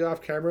slightly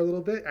off camera a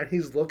little bit, and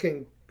he's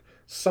looking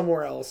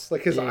somewhere else.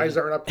 Like his eyes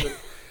aren't up.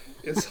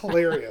 It's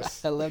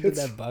hilarious. I love that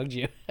that bugged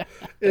you.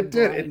 It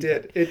blind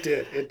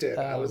did.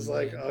 I Oh, was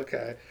like, man.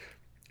 okay.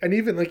 And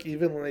even like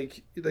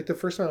the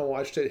first time I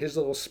watched it, his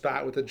little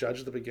spat with the judge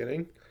at the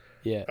beginning,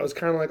 Yeah. I was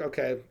kind of like,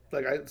 okay,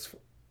 like it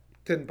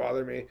didn't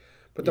bother me.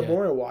 But the Yeah.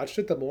 more I watched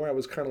it, the more I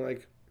was kind of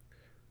like,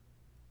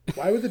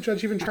 why would the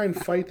judge even try and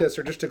fight this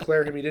or just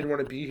declare him he didn't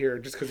want to be here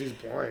just because he's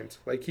blind?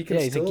 Like he can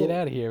Yeah, he's still, like, get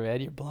out of here,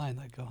 man. You're blind.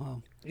 Like, go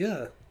home.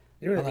 yeah,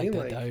 you know I what I like mean? that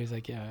Like, though. He's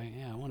like, yeah,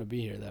 I want to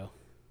be here though.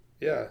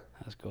 yeah,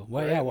 That's cool.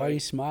 Well, Right, yeah. Why are like- you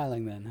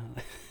smiling then?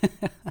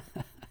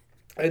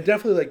 I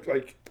definitely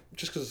like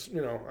just because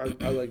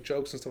I like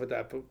jokes and stuff like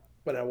that. But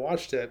when I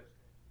watched it,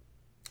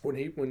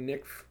 when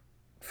Nick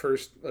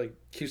first like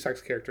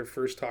Cusack's character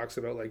first talks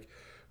about like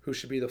who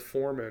should be the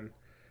foreman,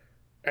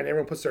 and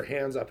everyone puts their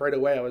hands up right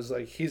away. I was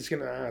like, he's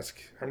gonna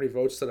ask how many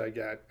votes did I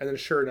get, and then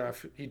sure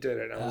enough, he did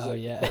it. I was Oh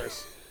like, of yeah,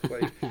 course,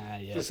 like yeah,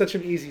 it's such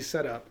an easy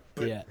setup.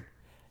 But yeah,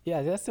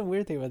 yeah. That's the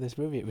weird thing about this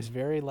movie. It was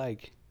very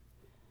like,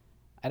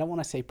 I don't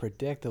want to say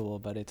predictable,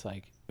 but it's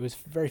like it was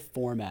very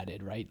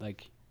formatted, right?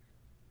 Like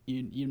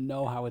you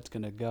know how it's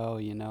gonna go.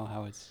 You know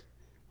how it's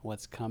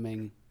what's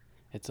coming.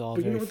 It's all but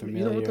very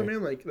you know what the familiar,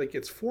 man like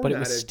it's but it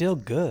was formatted. still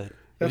good.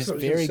 It That's was what I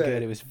was gonna very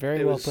good. say. It was very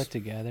It well was put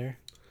together.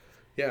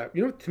 yeah.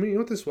 You know to me, you know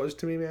what this was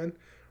to me, man.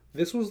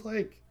 This was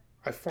like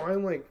I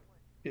find like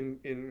in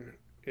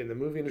the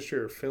movie industry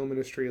or film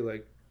industry,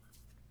 like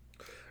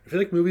I feel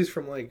like movies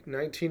from like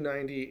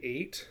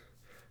 1998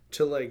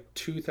 to like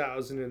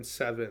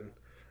 2007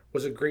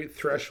 was a great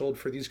threshold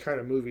for these kind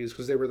of movies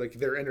because they were like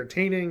they're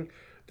entertaining.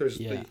 There's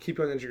Yeah, they keep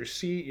you on the edge of your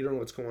seat. You don't know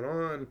what's going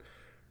on.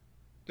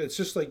 It's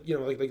just like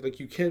like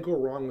you can't go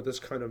wrong with this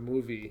kind of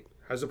movie.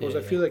 As yeah, opposed,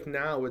 I yeah, feel like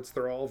now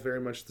they're all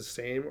very much the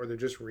same or they're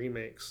just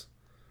remakes,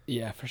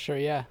 yeah, for sure.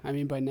 Yeah, I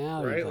mean, by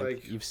now right?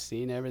 Like you've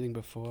seen everything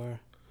before.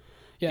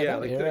 Yeah, yeah,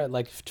 that era,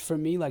 like for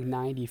me, like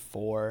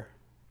 '94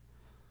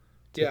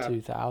 to yeah,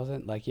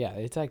 2000, like yeah,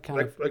 it's like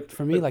kind of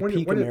for me like like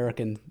peak when it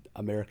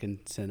American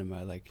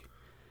cinema, like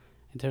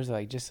in terms of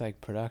like just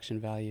like production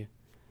value,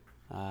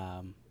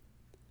 um,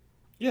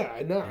 yeah,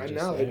 and and just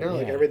now like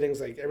yeah,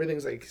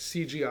 everything's like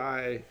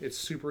CGI. It's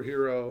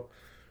superhero.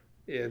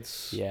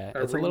 It's yeah,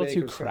 a it's a little remake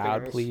too of something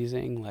crowd else.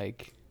 pleasing,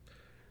 like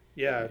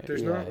Yeah,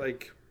 there's not yeah,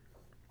 like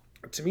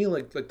to me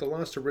like the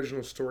last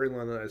original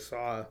storyline that I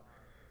saw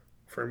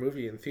for a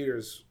movie in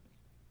theaters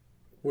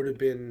would have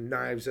been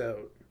Knives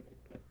Out.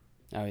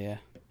 oh yeah,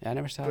 yeah, I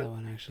never saw that But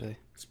one actually.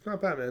 it's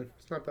not bad, man.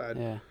 It's not bad.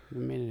 Yeah, I've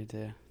been meaning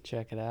to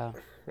check it out.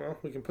 Well,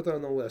 we can put that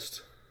on the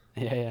list.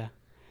 Yeah, yeah,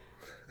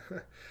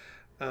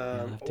 yeah,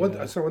 I'll have to.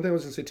 One thing I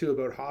was gonna say too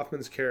about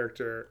Hoffman's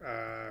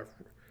character.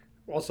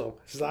 Also,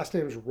 his last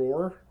name is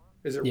Roar.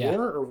 Is it Yeah,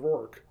 Roar or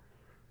Rourke?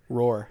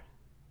 Roar.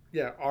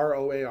 Yeah,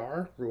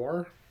 Roar.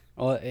 Roar.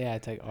 Oh yeah,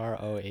 it's like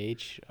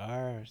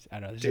ROHR. I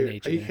don't know. There's an Dude,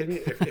 H are in you there. kidding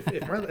me?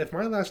 If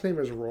my last name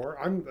is Roar,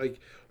 I'm like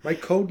my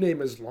code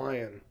name is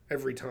Lion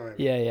every time.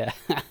 Yeah, yeah,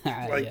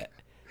 yeah, Like,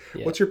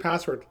 yeah. what's your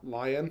password?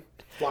 Lion.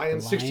 The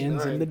Lion sixty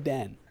lions in the nine.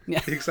 den.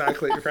 Yeah,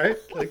 Exactly right.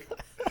 Like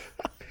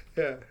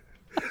yeah,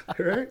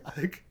 right.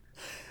 Like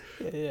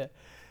yeah, yeah,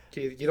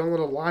 you don't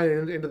want to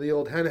lion into the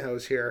old hen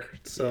house here.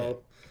 yeah.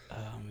 So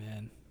Oh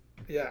man.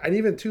 yeah, and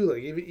even too like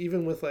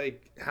even with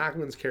like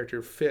Hackman's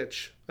character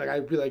Fitch, like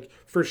I'd be like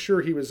for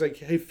sure he was like,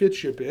 hey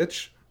Fitch, you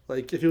bitch.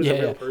 Like if he was a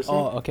Yeah, yeah. real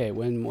person. Oh, okay.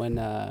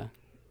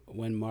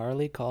 When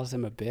Marley calls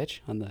him a bitch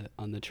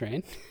on the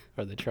train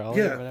or the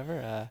trolley or Yeah,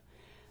 whatever,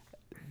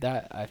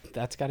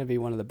 that's got to be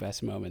one of the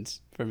best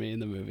moments for me in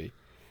the movie.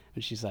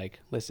 And she's like,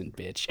 "Listen,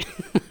 bitch."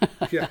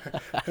 yeah,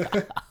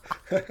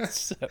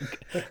 So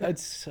good.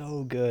 That's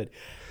so good.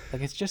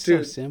 Like it's just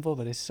so dude. simple,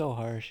 but it's so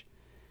harsh.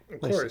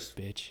 Of Listen, course,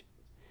 bitch.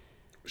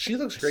 she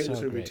looks It's great in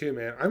this so movie great. too,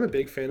 man. I'm a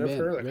big fan of Man,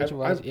 her. Like Rachel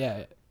Weisz, I've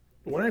yeah,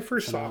 when I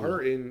first saw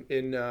her phenomenal. in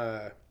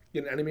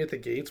Enemy at the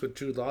Gates with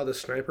Jude Law, the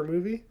sniper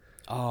movie,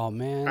 Oh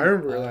I man,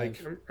 remember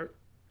like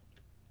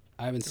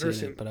I haven't I've never seen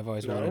it, seen but I've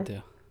always wanted no.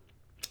 to.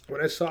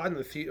 When I saw it in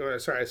the theater,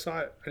 sorry, I saw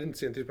it. I didn't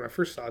see it in the theater when I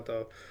first saw it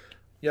though.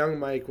 Young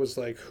Mike was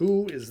like,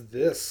 "Who is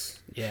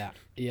this?" Yeah,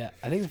 yeah.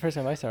 I think the first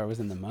time I saw her was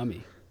in The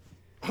Mummy.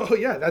 Oh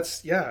yeah,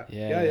 that's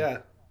Yeah,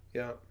 yeah,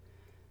 yeah.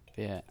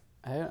 yeah.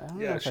 I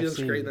don't know Yeah, if she I've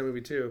looks great in seen that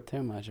movie too.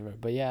 too much of her,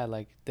 but yeah,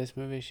 like this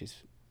movie,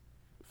 she's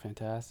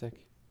fantastic.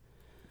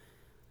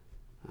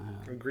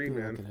 Agreed, Let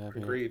me look man. it up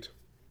here. Agreed.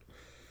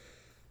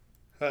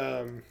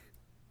 Um,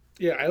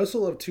 yeah, I also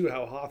love too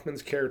how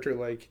Hoffman's character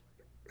like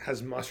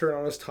has mustard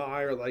on his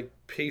tie or like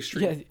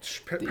Yeah, pastry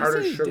did you powdered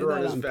say he did sugar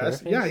on that his on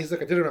vest. Yeah, he's purpose?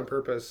 like, I did it on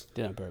purpose.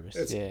 Did on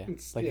purpose. Yeah,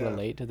 It's like yeah,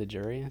 relate to the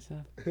jury and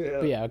stuff. yeah.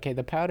 But yeah, okay.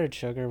 The powdered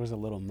sugar was a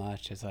little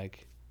much. It's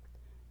like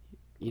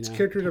you It's know,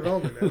 character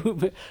development, man.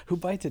 who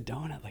bites a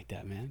donut like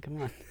that, man?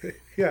 Come on.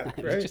 Yeah,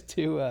 It was right. just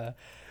too.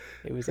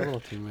 It was a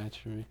little too much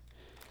for me.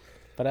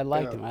 But I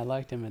liked Yeah, him. I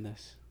liked him in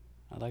this.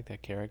 I like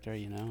that character.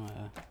 You know.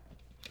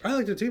 I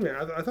liked it too, man.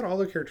 I thought all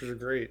the characters were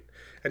great.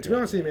 And to be Yeah,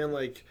 honest with yeah. you, man,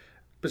 like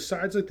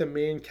besides like the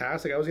main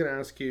cast, like I was gonna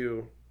ask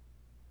you,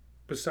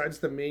 besides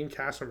the main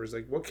cast members,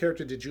 like what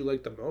character did you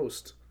like the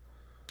most?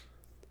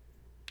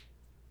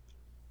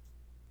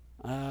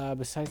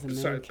 Besides the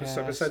main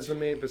cast,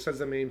 Besides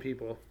the main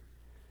people.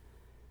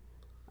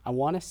 I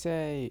want to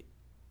say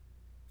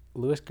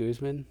Louis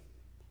Guzman,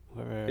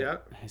 whoever Yeah,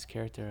 his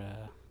character.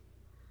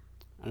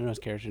 I don't know his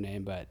character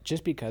name, but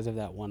just because of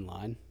that one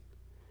line,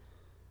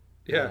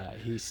 yeah.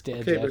 he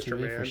stands Okay, out to Mr.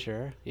 me for Man.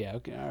 sure. Yeah.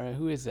 Okay. All right.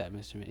 Who is that,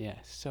 Mr. Man? Yeah.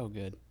 So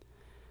good.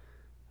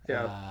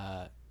 Yeah,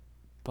 Uh,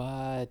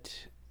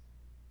 but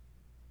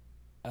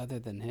other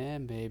than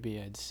him, maybe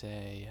I'd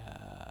say.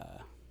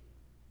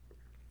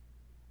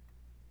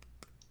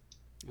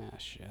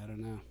 Shit. I don't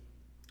know.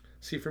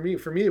 see, for me,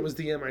 it was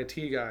the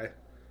MIT guy.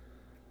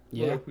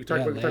 Yeah. We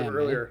Yeah. talked about Lamb, man.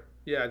 earlier.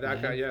 Yeah,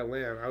 that guy. Lamb. Yeah,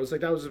 Lamb. I was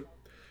like, that was a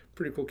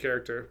pretty cool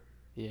character.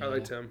 I Yeah,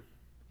 liked him.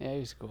 yeah, he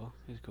was cool.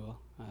 He was cool.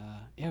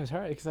 Yeah, it was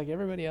hard because like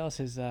everybody else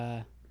is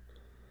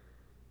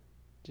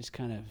just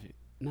kind of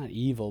not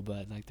evil,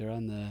 but like Yeah,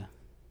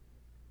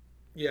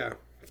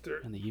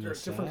 on the evil they're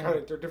different side. kind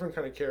of they're different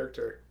kind of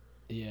character.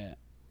 Yeah.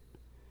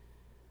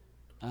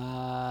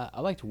 I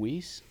liked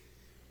Weiss.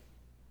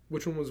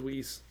 Which one was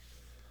Weiss?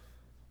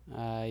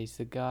 He's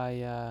the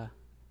guy.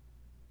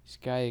 This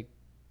guy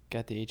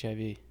got the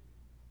HIV.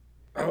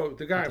 Oh,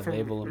 the Not guy to from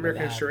label him with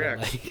American that, History but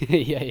X. like, yeah,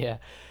 yeah, yeah,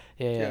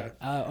 yeah. Yeah.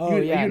 Oh,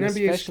 Are yeah, you and an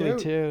NBA especially scout?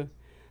 too,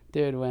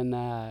 dude,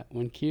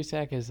 when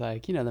Cusack is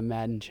like, the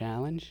Madden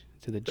challenge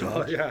to the Oh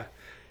judge. yeah,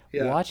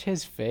 yeah, Watch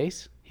his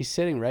face. He's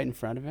sitting right in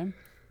front of him.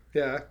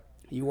 yeah.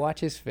 You watch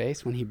his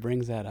face when he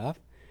brings that up,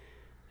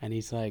 and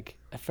he's like,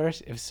 at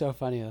first it was so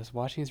funny. I was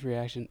watching his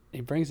reaction.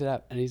 He brings it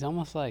up, and he's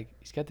almost like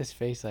he's got this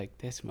face like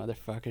this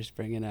motherfucker's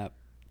bringing up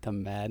the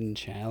Madden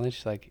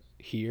challenge like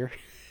here,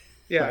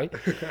 Yeah. right?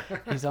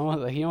 He's almost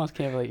like he almost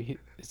can't believe.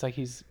 It's like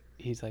he's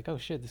like, oh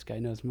shit, this guy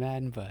knows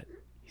Madden, but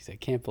he's like,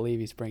 can't believe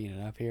he's bringing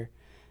it up here.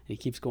 And he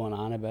keeps going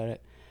on about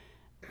it,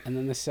 and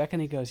then the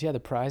second he goes, yeah, the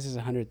prize is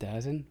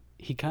 100,000.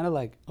 He kind of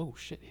like, oh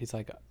shit. He's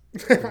like,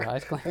 his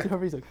eyes glanced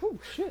over. He's like, oh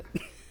shit.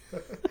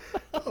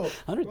 Oh,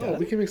 Hundred well, we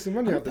thousand. can make some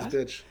money off this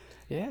 100,000. bitch.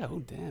 Yeah. Oh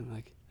damn.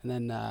 Like, and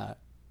then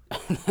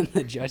and then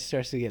the judge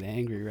starts to get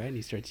angry, right? And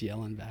he starts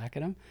yelling back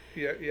at him.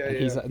 Yeah, yeah, And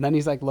yeah. and then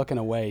he's like looking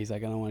away. He's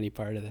like, I don't want any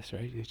part of this,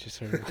 right? He's just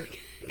sort of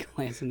like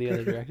glancing the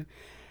other direction.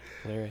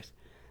 Hilarious.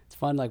 It's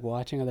fun, like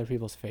watching other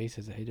people's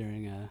faces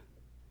during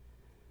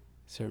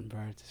certain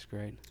parts. It's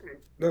great.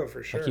 No,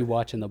 for sure. Like you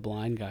watching the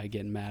blind guy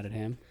getting mad at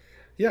him.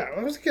 Yeah,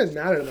 I wasn't getting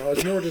mad at him. I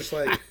was more just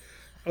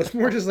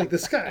like,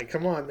 this guy.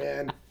 Come on,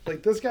 man.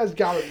 Like this guy's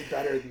got to be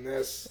better than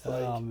this.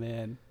 Like, Oh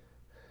man.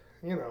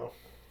 you know.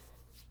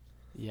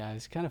 Yeah,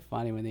 it's kind of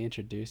funny when they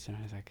introduced him.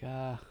 I was like,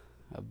 a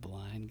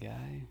blind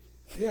guy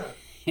Yeah.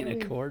 in I a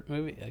mean, court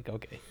movie. Like,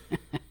 okay.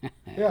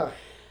 Yeah,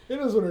 it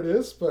is what it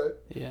is.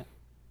 But Yeah,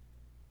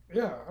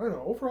 yeah, I don't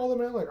know. Overall, though,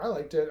 man, like I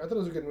liked it. I thought it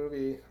was a good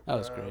movie. that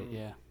was great.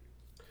 Yeah.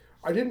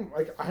 I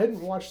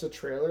hadn't watched the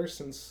trailer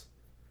since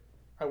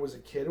I was a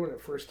kid when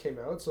it first came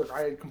out. So like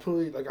I had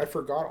completely like I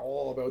forgot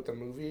all about the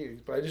movie,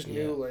 but I just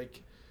knew Yeah.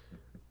 like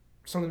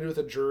something to do with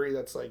a jury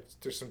that's like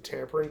there's some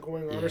tampering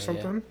going on Yeah, or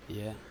something.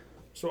 yeah,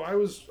 So I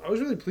was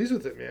really pleased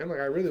with it, man. Like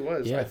I really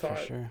was. yeah, I for thought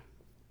sure.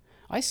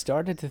 I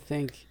started to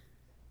think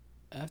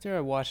after I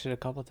watched it a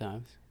couple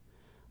times.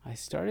 I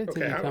started to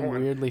okay, become hold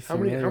on. weirdly How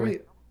many familiar how with. many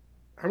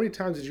how many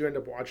times did you end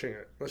up watching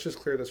it? Let's just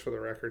clear this for the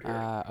record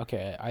here.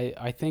 Okay,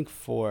 I think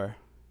four.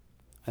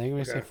 I think I'm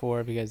gonna say Okay.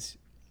 four because,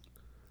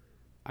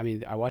 I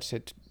mean, I watched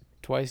it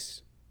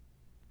twice,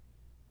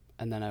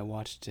 and then I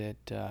watched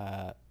it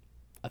a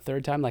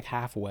third time, like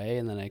halfway,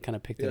 and then I kind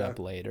of picked it Yeah. up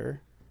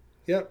later.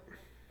 Yep.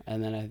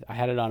 And then I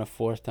had it on a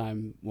fourth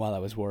time while I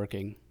was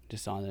working,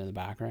 just on it in the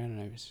background,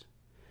 and I was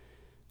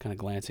kind of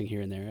glancing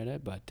here and there at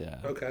it. But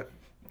Okay.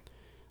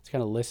 it's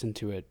kind of listened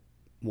to it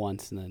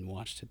once and then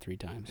watched it three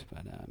times.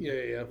 But Yeah,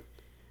 yeah, yeah.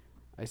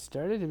 I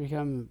started to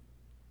become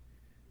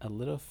a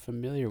little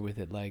familiar with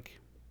it, like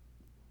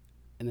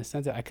in the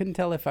sense that I couldn't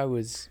tell if I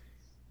was,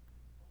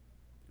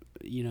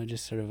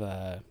 just sort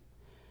of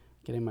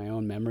getting my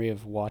own memory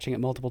of watching it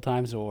multiple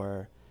times,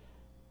 or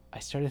I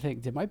started to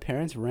think, did my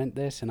parents rent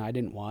this and I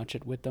didn't watch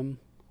it with them,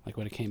 like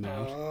when it came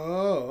out?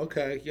 Oh,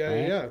 okay. Yeah,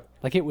 Right? yeah.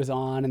 Like it was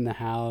on in the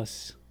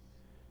house.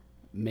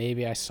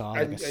 Maybe I saw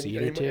like a scene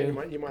or you two.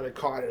 might have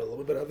caught it a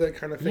little bit of that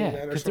kind of thing Yeah,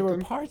 then or because there were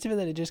something. parts of it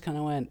that it just kind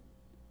of went,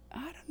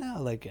 I don't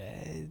know, like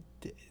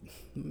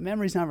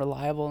memory's not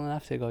reliable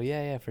enough to go,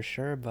 yeah, for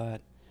sure,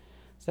 but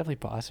it's definitely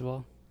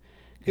possible.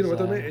 You know 'Cause,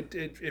 what though, man?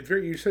 It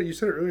very you said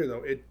it earlier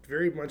though. It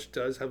very much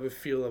does have a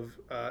feel of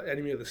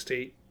Enemy of the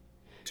State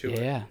to it.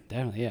 yeah,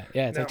 definitely, yeah.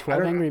 It's Now, like I 12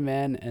 don't- Angry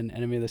Men and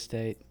Enemy of the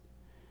State,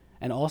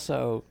 and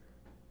also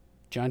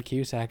John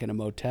Cusack in a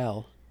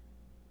motel.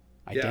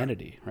 Yeah.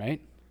 Identity, right?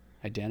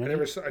 Identity.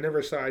 I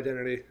never saw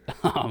Identity.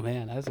 Oh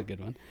man, that's a good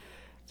one.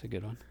 It's a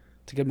good one.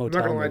 It's a good not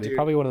motel gonna lie, movie. dude.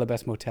 Probably one of the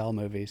best motel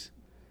movies.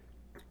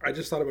 I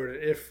just thought about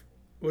it. It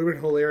would have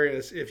been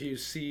hilarious if you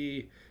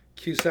see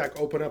Cusack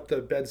open up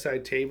the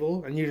bedside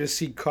table and you just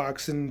see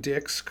cocks and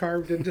dicks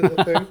carved into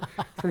the thing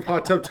from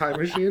Hot Tub Time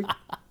Machine.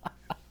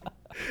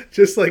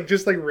 just like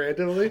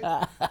randomly.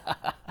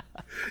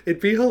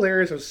 It'd be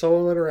hilarious if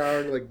someone went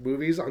around like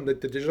movies on the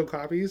digital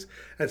copies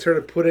and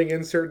started putting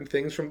in certain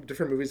things from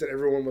different movies that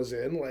everyone was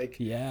in, like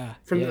Yeah.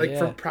 from yeah.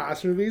 from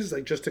past movies,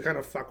 like just to kind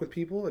of fuck with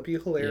people. It'd be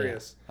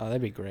hilarious. Yeah. Oh,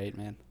 that'd be great,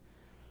 man.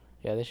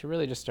 Yeah, they should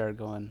really just start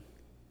going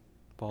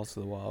balls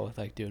to the wall with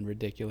like doing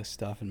ridiculous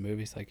stuff in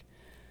movies. Like,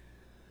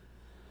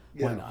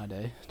 why not?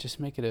 Just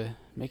make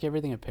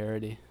everything a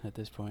parody at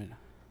this point.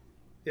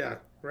 Yeah,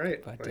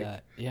 right. But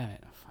Like, yeah,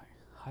 fuck.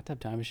 Hot Tub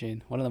Time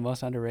Machine, one of the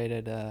most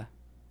underrated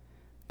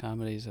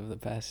comedies of the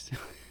past.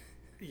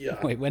 yeah.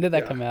 Wait, when did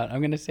that yeah. come out?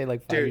 I'm gonna say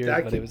like 5 Dude, years,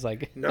 that but ca- it was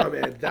like No,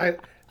 man,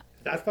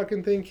 that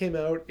fucking thing came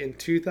out in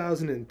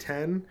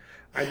 2010.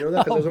 I know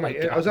that because Oh my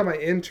I was God. on my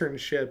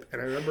internship,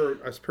 and I remember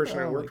a person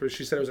I Oh worked my- with.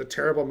 She said it was a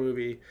terrible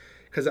movie.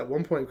 because at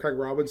one point Craig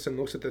Robinson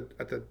looks at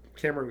the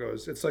camera and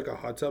goes, "It's like a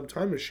hot tub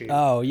time machine."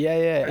 Oh yeah,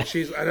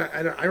 yeah.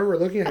 And I remember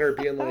looking at her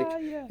being like,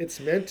 Yeah. "It's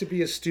meant to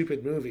be a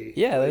stupid movie."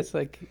 Yeah, Like, that's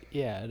like,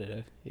 yeah, I don't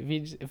know.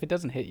 If it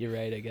doesn't hit you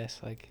right, I guess,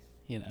 like,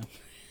 you know.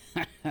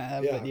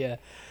 Yeah. But yeah,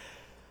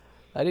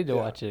 I need to Yeah.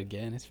 watch it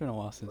again. It's been a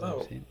while since Oh.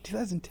 I've seen it.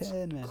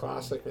 2010, man.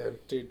 classic, man,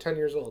 dude. 10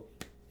 years old.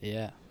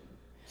 Yeah.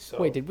 So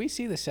Wait, did we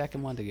see the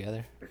second one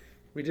together?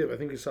 we did? I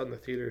think we saw it in the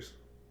theaters.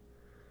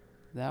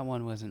 That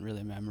one wasn't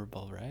really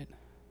memorable, right?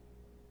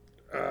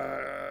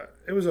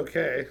 It was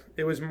okay.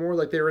 It was more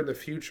like they were in the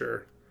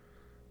future.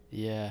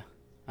 Yeah.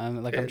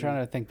 I'm And- trying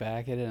to think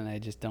back at it, and I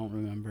just don't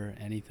remember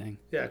anything.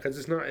 Yeah, because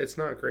it's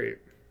not great.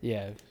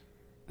 Yeah.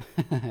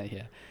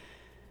 Yeah.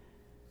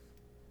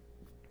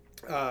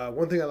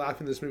 One thing I laughed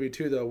in this movie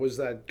too, though, was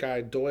that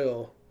guy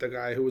Doyle, the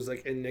guy who was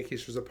like in Nick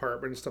Easter's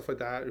apartment and stuff like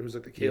that, who was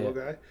like the cable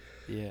guy,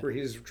 Yeah. where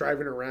he's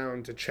driving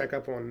around to check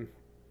up on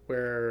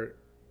where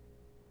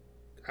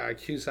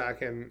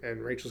Cusack and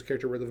Rachel's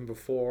character were living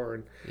before,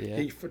 and Yeah.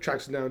 he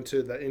tracks him down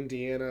to the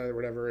Indiana or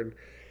whatever. And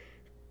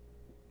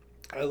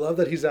I love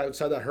that he's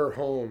outside of her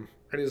home.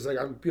 And he's like,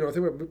 I think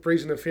about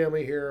raising a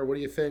family here. What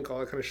do you think? All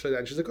that kind of shit.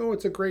 And she's like, oh,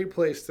 it's a great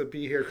place to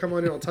be here. Come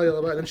on in, I'll tell you all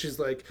about it. And then she's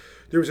like,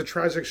 there was a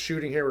tragic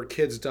shooting here where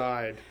kids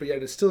died, but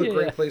yet it's still a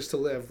great place to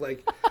live.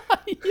 Like,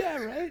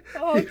 Yeah, right.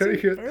 Oh, it's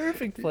a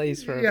perfect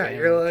place for a yeah, family.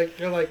 you're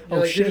like,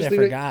 Oh shit, I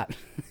forgot.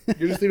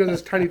 You're just leaving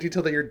this tiny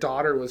detail that your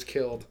daughter was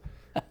killed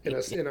in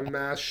a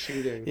mass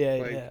shooting. Yeah,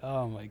 like, yeah.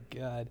 Oh my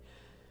god.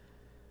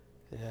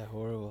 Yeah,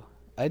 horrible.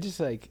 I just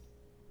like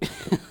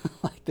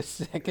like the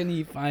second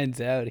he finds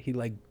out, he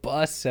like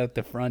busts out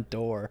the front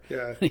door.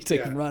 Yeah, He's like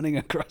yeah. running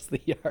across the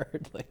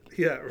yard like,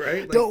 Yeah,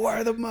 right. Like, don't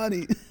wire the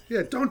money.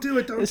 yeah, don't do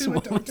it. Don't This do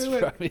it. Don't woman's do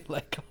it. probably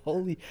like,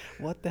 holy,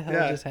 what the hell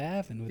Yeah. just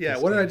happened with Yeah,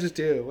 this what did guy? I just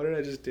do? What did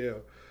I just do?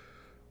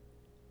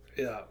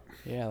 Yeah.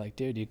 Yeah, like,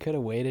 dude, you could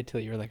have waited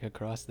till you were like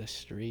across the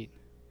street.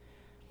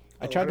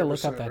 I tried to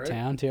look up 100%, that right?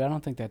 town too. I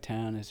don't think that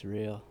town is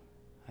real.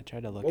 I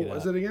tried to look What it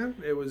was up. it again?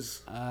 It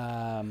was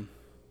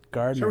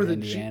Gardner, start with a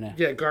G- Indiana.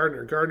 Yeah,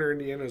 Gardner. Gardner,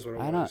 Indiana is what it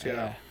I was. don't.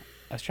 Yeah. Yeah.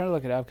 I was trying to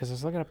look it up because I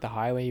was looking up the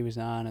highway he was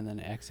on and then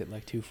exit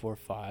like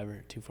 245 or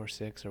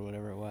 246 or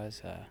whatever it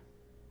was.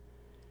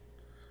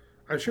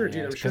 I'm sure, dude.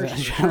 Yeah, I'm 'cause sure. I it's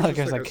was just- trying to it's look.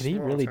 I was just like, a could he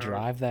small really town.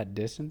 drive that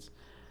distance?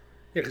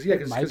 Yeah, because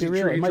It might be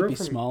real. It might drove be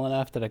from, small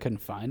enough that I couldn't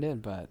find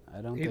it, but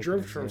I don't. He think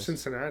drove it from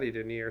exists. Cincinnati,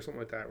 didn't he, or something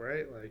like that,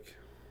 right? Like,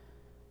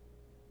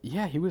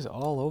 Yeah, he was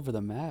all over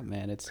the map,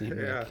 man. It seemed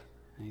Yeah. like.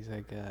 And he's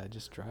like,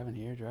 just driving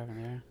here,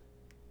 driving there.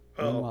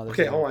 oh, Meanwhile, there's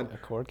okay, a, hold on. A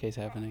court case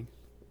happening.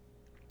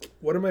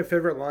 One of my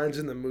favorite lines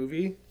in the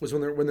movie was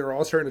when they're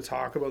all starting to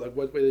talk about like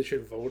what way they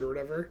should vote or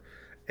whatever,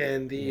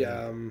 and the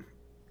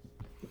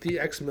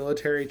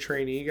ex-military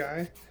trainee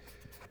guy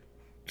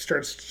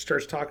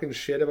starts talking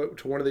shit about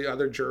to one of the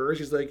other jurors.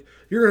 He's like,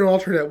 "You're an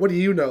alternate. What do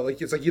you know?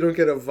 Like it's like you don't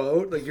get a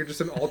vote. Like you're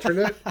just an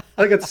alternate.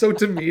 Like it's so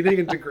demeaning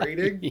and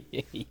degrading."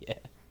 Yeah.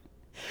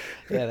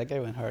 Yeah, that guy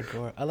went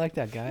hardcore. I like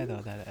that guy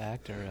though, that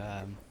actor.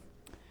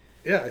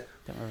 Yeah,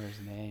 Don't remember his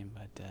name,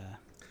 but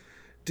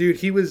dude,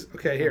 he was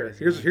okay. What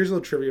Here's was a little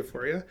trivia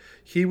for you.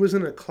 He was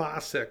in a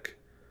classic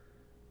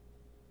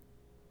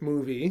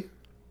movie,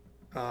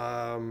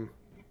 or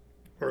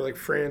like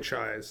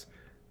franchise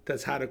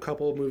that's had a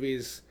couple of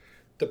movies.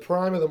 The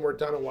prime of them were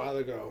done a while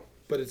ago,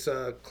 but it's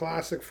a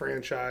classic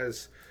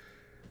franchise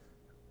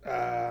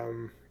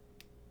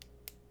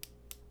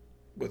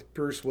with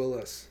Bruce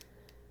Willis.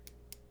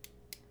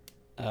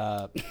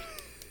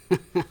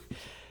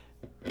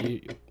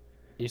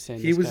 you're saying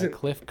He this was guy, in-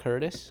 Cliff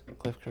Curtis?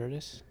 Cliff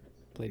Curtis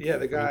played Yeah,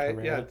 the Frank guy.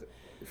 Herrera?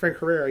 Yeah, Frank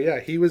Herrera. Yeah,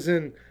 he's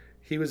in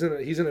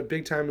a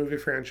big time movie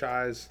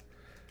franchise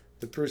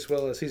with Bruce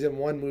Willis. He's in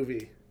one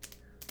movie.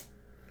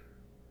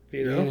 Do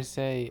you You're know? gonna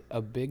say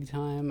a big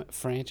time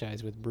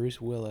franchise with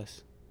Bruce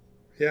Willis.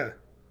 Yeah.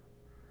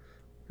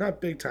 Not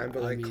big time,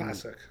 but I like mean-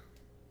 classic.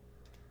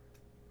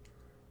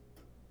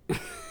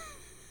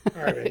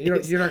 All right, man.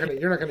 You're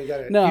not gonna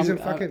get it. No, he's I'm-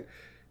 in fucking.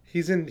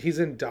 He's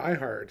in Die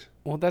Hard.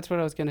 Well, that's what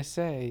I was gonna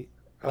say.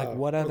 Like, Oh,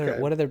 what other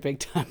okay. what other big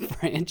time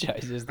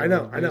franchises? I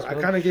know. I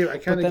kind of gave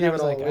But then it I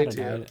was all like, away I don't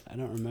to know. you. I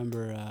don't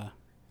remember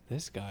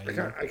this guy. you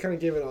know? I kind of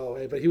gave it all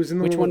away, but he was in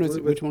the Which one with, was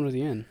with, which one was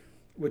he in?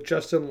 with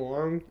Justin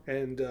Long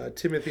and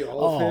Timothy Oh,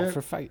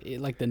 Olyphant. for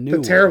like the new the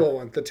one. terrible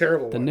one. The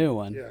terrible The one. new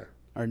one. Yeah.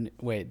 Or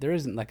wait, there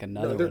isn't like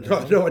another No, there, one. no,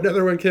 is there? no,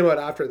 another one came out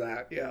after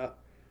that. Yeah.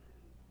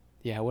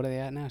 Yeah, what are they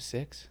at now?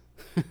 6?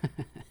 I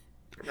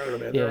don't know,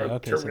 man. Yeah, They're on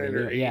okay, so they're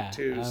Terminator new. 8 Yeah,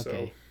 too. okay.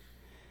 So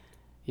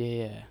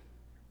Yeah.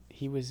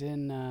 He was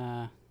in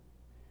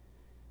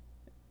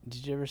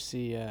did you ever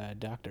see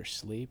Doctor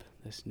Sleep,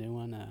 this new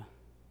one?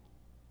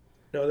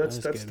 no, that's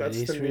that was good, man. the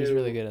He's new.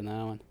 really good in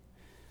that one.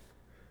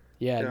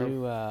 Yeah, Yeah.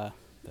 new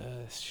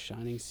the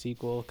Shining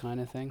sequel kind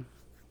of thing.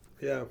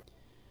 Yeah.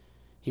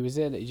 He was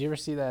in. Did you ever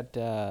see that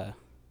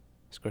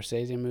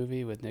Scorsese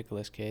movie with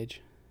Nicolas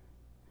Cage?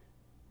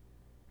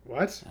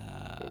 What?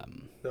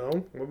 No.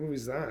 What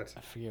movie's that?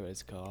 I forget what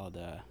it's called.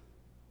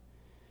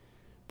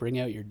 Bring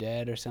Out Your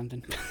Dead or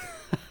something.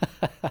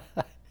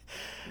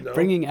 No.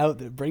 Bringing out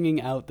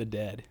the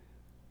dead.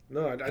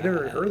 No, I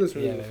never heard of this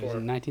movie Yeah, it was before.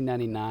 in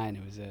 1999.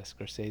 It was a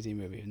Scorsese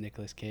movie with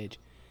Nicolas Cage.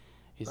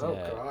 Oh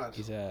God.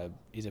 He's a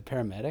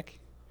paramedic.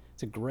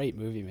 It's a great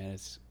movie, man.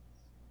 It's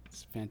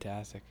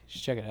fantastic. You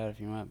should check it out if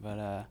you want.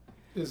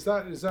 Is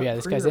But that yeah,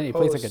 this pre guy's or in. He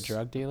plays like a post?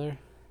 drug dealer.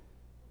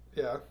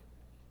 Yeah.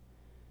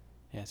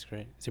 Yeah, it's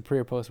great. Is it pre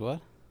or post what?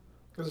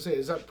 I was gonna say,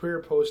 is that pre or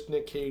post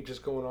Nick Cage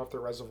just going off the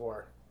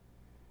reservoir?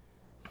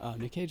 Oh,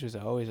 Nick Cage was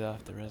always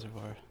off the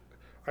reservoir.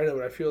 I know,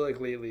 but I feel like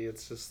lately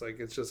it's just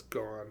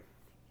gone.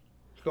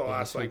 The Yeah,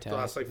 last it's the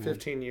last fantastic, man.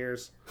 15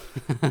 years.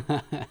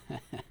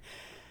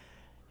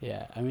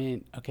 Yeah, I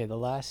mean, okay, the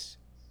last.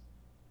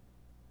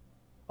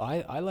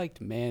 I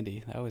liked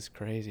Mandy. That was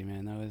crazy,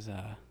 man. That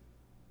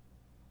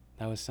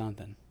was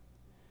something.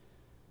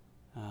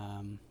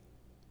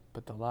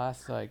 But the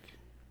last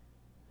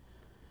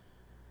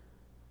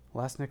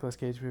Nicolas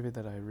Cage movie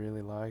that I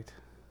really liked,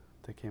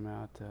 that came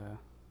out a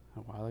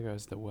while ago,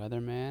 is The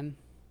Weatherman.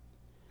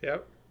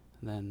 Yep.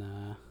 And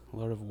then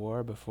Lord of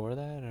War before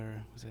that,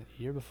 or was it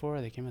a year before?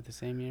 They came out the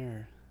same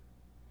year.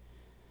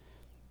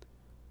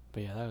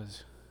 But yeah, that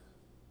was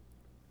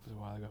a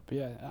while ago. But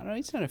yeah, I don't know.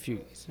 He's done a few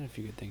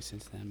good things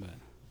since then. But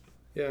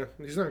Yeah,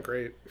 he's not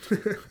great.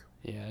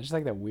 yeah, just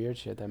like that weird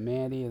shit, that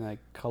Mandy and like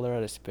Color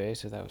Out of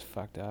Space. So that was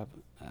fucked up.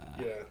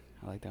 Yeah.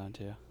 I like that one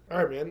too. All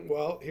right, man.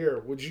 Well, here,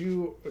 would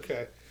you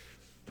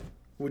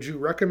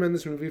recommend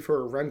this movie for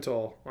a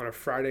rental on a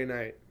Friday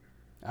night?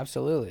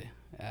 Absolutely.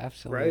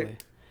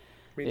 Right?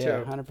 Me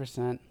Yeah, too.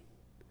 100%.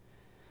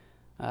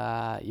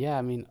 Yeah,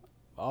 I mean,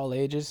 all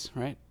ages,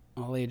 right?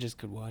 All ages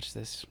could watch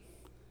this.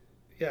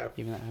 Yeah,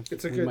 Even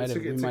it's a we good. might It's a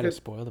have good. we It's a might have good.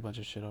 spoiled a bunch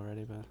of shit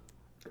already, but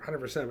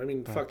 100%. I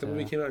mean, But, fuck. The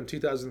movie came out in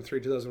 2003,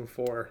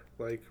 2004.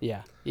 Like,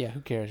 yeah,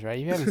 who cares, right?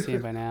 If you haven't seen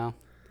it by now,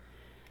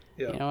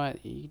 yeah, you know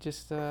what? You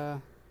just,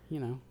 you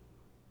know.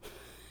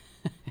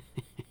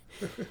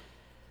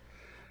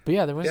 But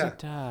yeah, there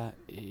wasn't.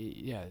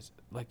 Yeah,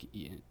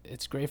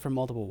 it's great for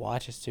multiple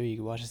watches too. You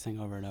can watch this thing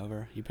over and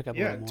over. You pick up a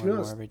yeah. little To more be and more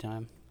honest, every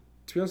time.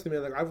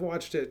 like I've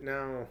watched it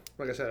now.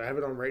 Like I said, I have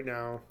it on right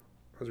now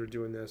as we're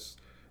doing this.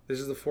 This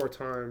is the fourth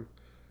time.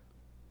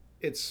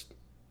 It's.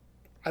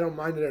 I don't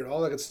mind it at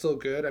all. Like it's still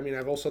good. I mean,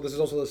 this is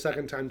also the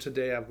second time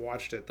today I've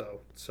watched it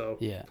though. So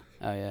Yeah.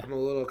 Oh yeah. I'm a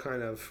little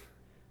kind of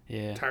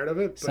Yeah. tired of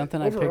it. But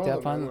Something I picked overall,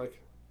 up man, on.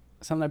 like,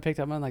 Something I picked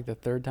up on like the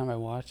third time I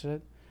watched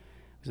it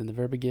was in the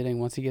very beginning.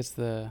 Once he gets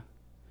the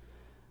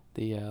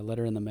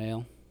letter in the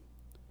mail,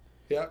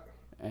 yeah,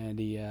 and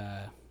he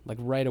like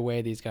right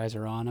away these guys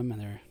are on him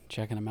and they're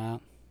checking him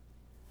out.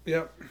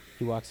 yeah,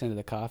 He walks into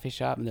the coffee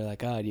shop and they're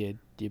like, "Oh, do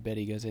you bet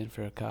he goes in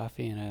for a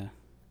coffee and a?"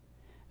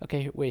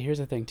 Okay, wait. Here's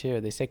the thing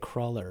too. They say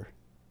cruller.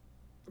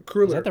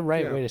 Cruller. Is that the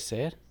right yeah. way to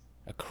say it?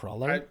 A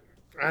cruller?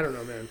 I don't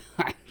know, man.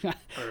 I don't know.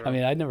 I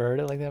mean, I'd never heard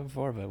it like that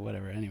before, but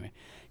whatever. Anyway,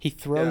 he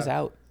throws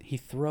out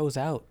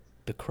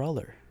the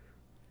cruller.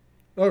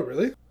 Oh,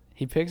 really?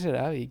 He picks it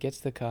out. He gets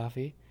the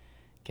coffee,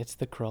 gets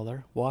the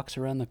cruller, walks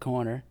around the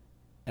corner,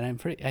 and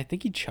I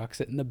think he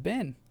chucks it in the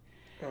bin.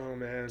 Oh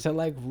man. So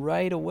like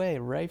right away,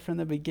 right from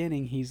the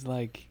beginning, he's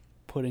like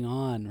putting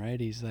on, right?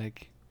 He's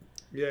like,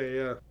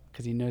 Yeah.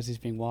 because he knows he's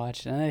being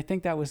watched, and I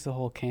think that was the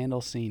whole candle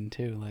scene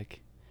too.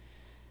 Like,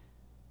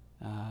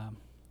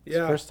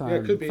 Yeah. first time, Yeah,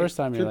 it could be. first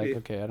time you're Could like, be.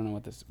 okay, I don't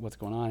know what's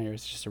going on here.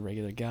 It's just a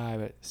regular guy.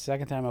 But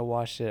second time I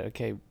watched it,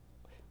 okay,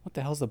 what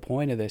the hell's the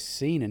point of this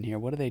scene in here?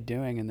 What are they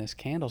doing in this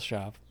candle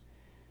shop?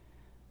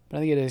 But I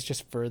think it is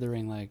just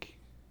furthering, like,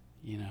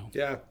 you know,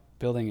 Yeah.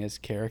 building his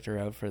character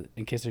out for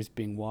in case he's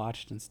being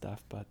watched and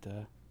stuff. But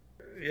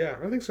Yeah,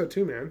 I think so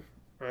too, man.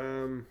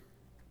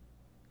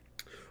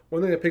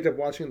 One thing I picked up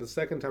watching it the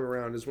second time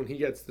around is when he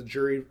gets the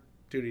jury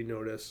duty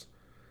notice,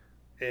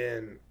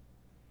 and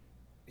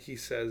he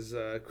says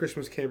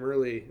Christmas came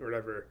early or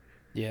whatever,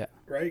 yeah,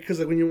 right? Because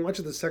like when you watch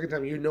it the second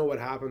time, you know what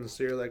happens,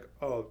 so you're like,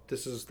 oh,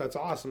 that's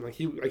awesome. Like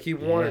he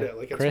wanted yeah. it.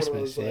 Like it's Christmas, one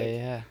of those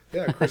like,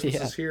 yeah. Christmas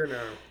Yeah. is here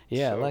now.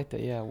 Yeah, I So, like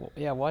that. Yeah,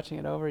 yeah. Watching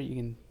it over, you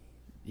can,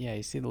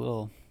 you see the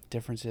little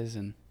differences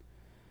in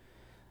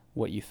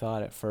what you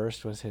thought at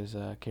first was his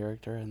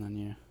character, and then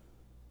you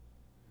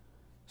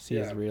see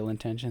his Yeah. real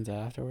intentions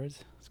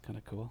afterwards. It's kind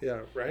of cool.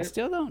 Yeah, I right.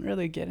 still don't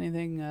really get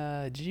anything.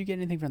 Did you get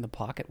anything from the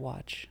pocket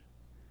watch?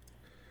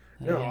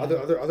 No, Yeah.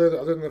 other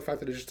than the fact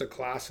that it's just a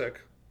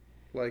classic,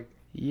 like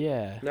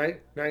Yeah,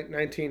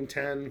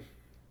 1910.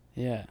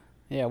 yeah.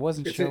 I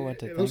wasn't It's sure what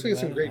to it think looks like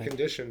it's in about great it.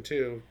 condition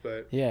too,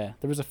 but Yeah,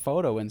 there was a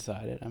photo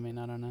inside it. I mean,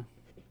 I don't know.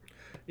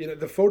 you know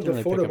the photo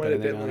Didn't really pick up might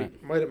have anything been on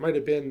like might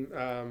have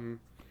been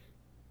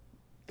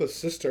the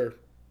sister,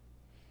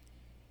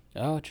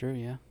 Oh, true.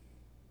 Yeah,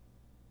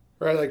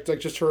 right? Like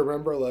just to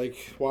remember like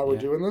why we're Yeah.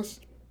 doing this.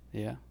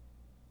 yeah.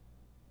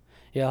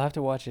 Yeah, I'll have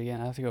to watch it again.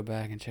 I'll have to go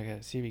back and check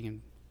it, see if you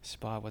can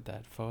spot what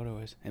that photo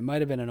is. It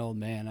might have been an old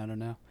man. I don't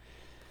know.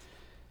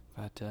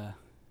 But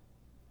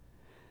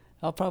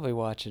I'll probably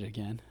watch it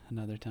again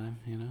another time.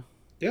 You know.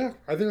 Yeah,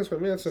 I think that's what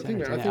I mean. That's the thing,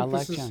 man. I I think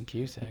like this is John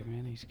Cusack,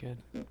 man. He's good.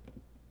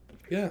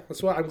 yeah.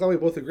 That's why I'm glad we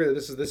both agree that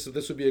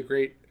this would be a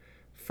great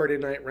Friday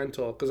night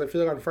rental because I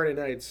feel like on Friday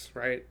nights,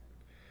 right,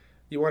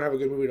 you want to have a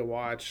good movie to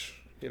watch.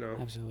 You know,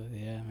 Absolutely,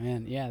 yeah,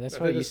 man. Yeah, that's I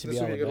what it think used to be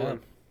would all a good about. one.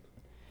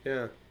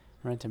 Yeah.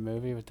 Rent a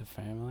movie with the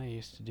family. I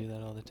used to do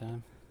that all the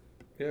time.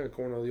 Yeah,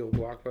 going to the old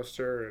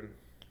Blockbuster and.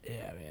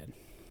 Yeah, man.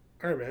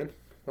 All right, man.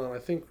 Well, I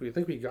think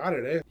we got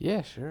it, eh?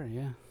 Yeah, sure.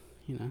 Yeah,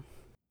 you know.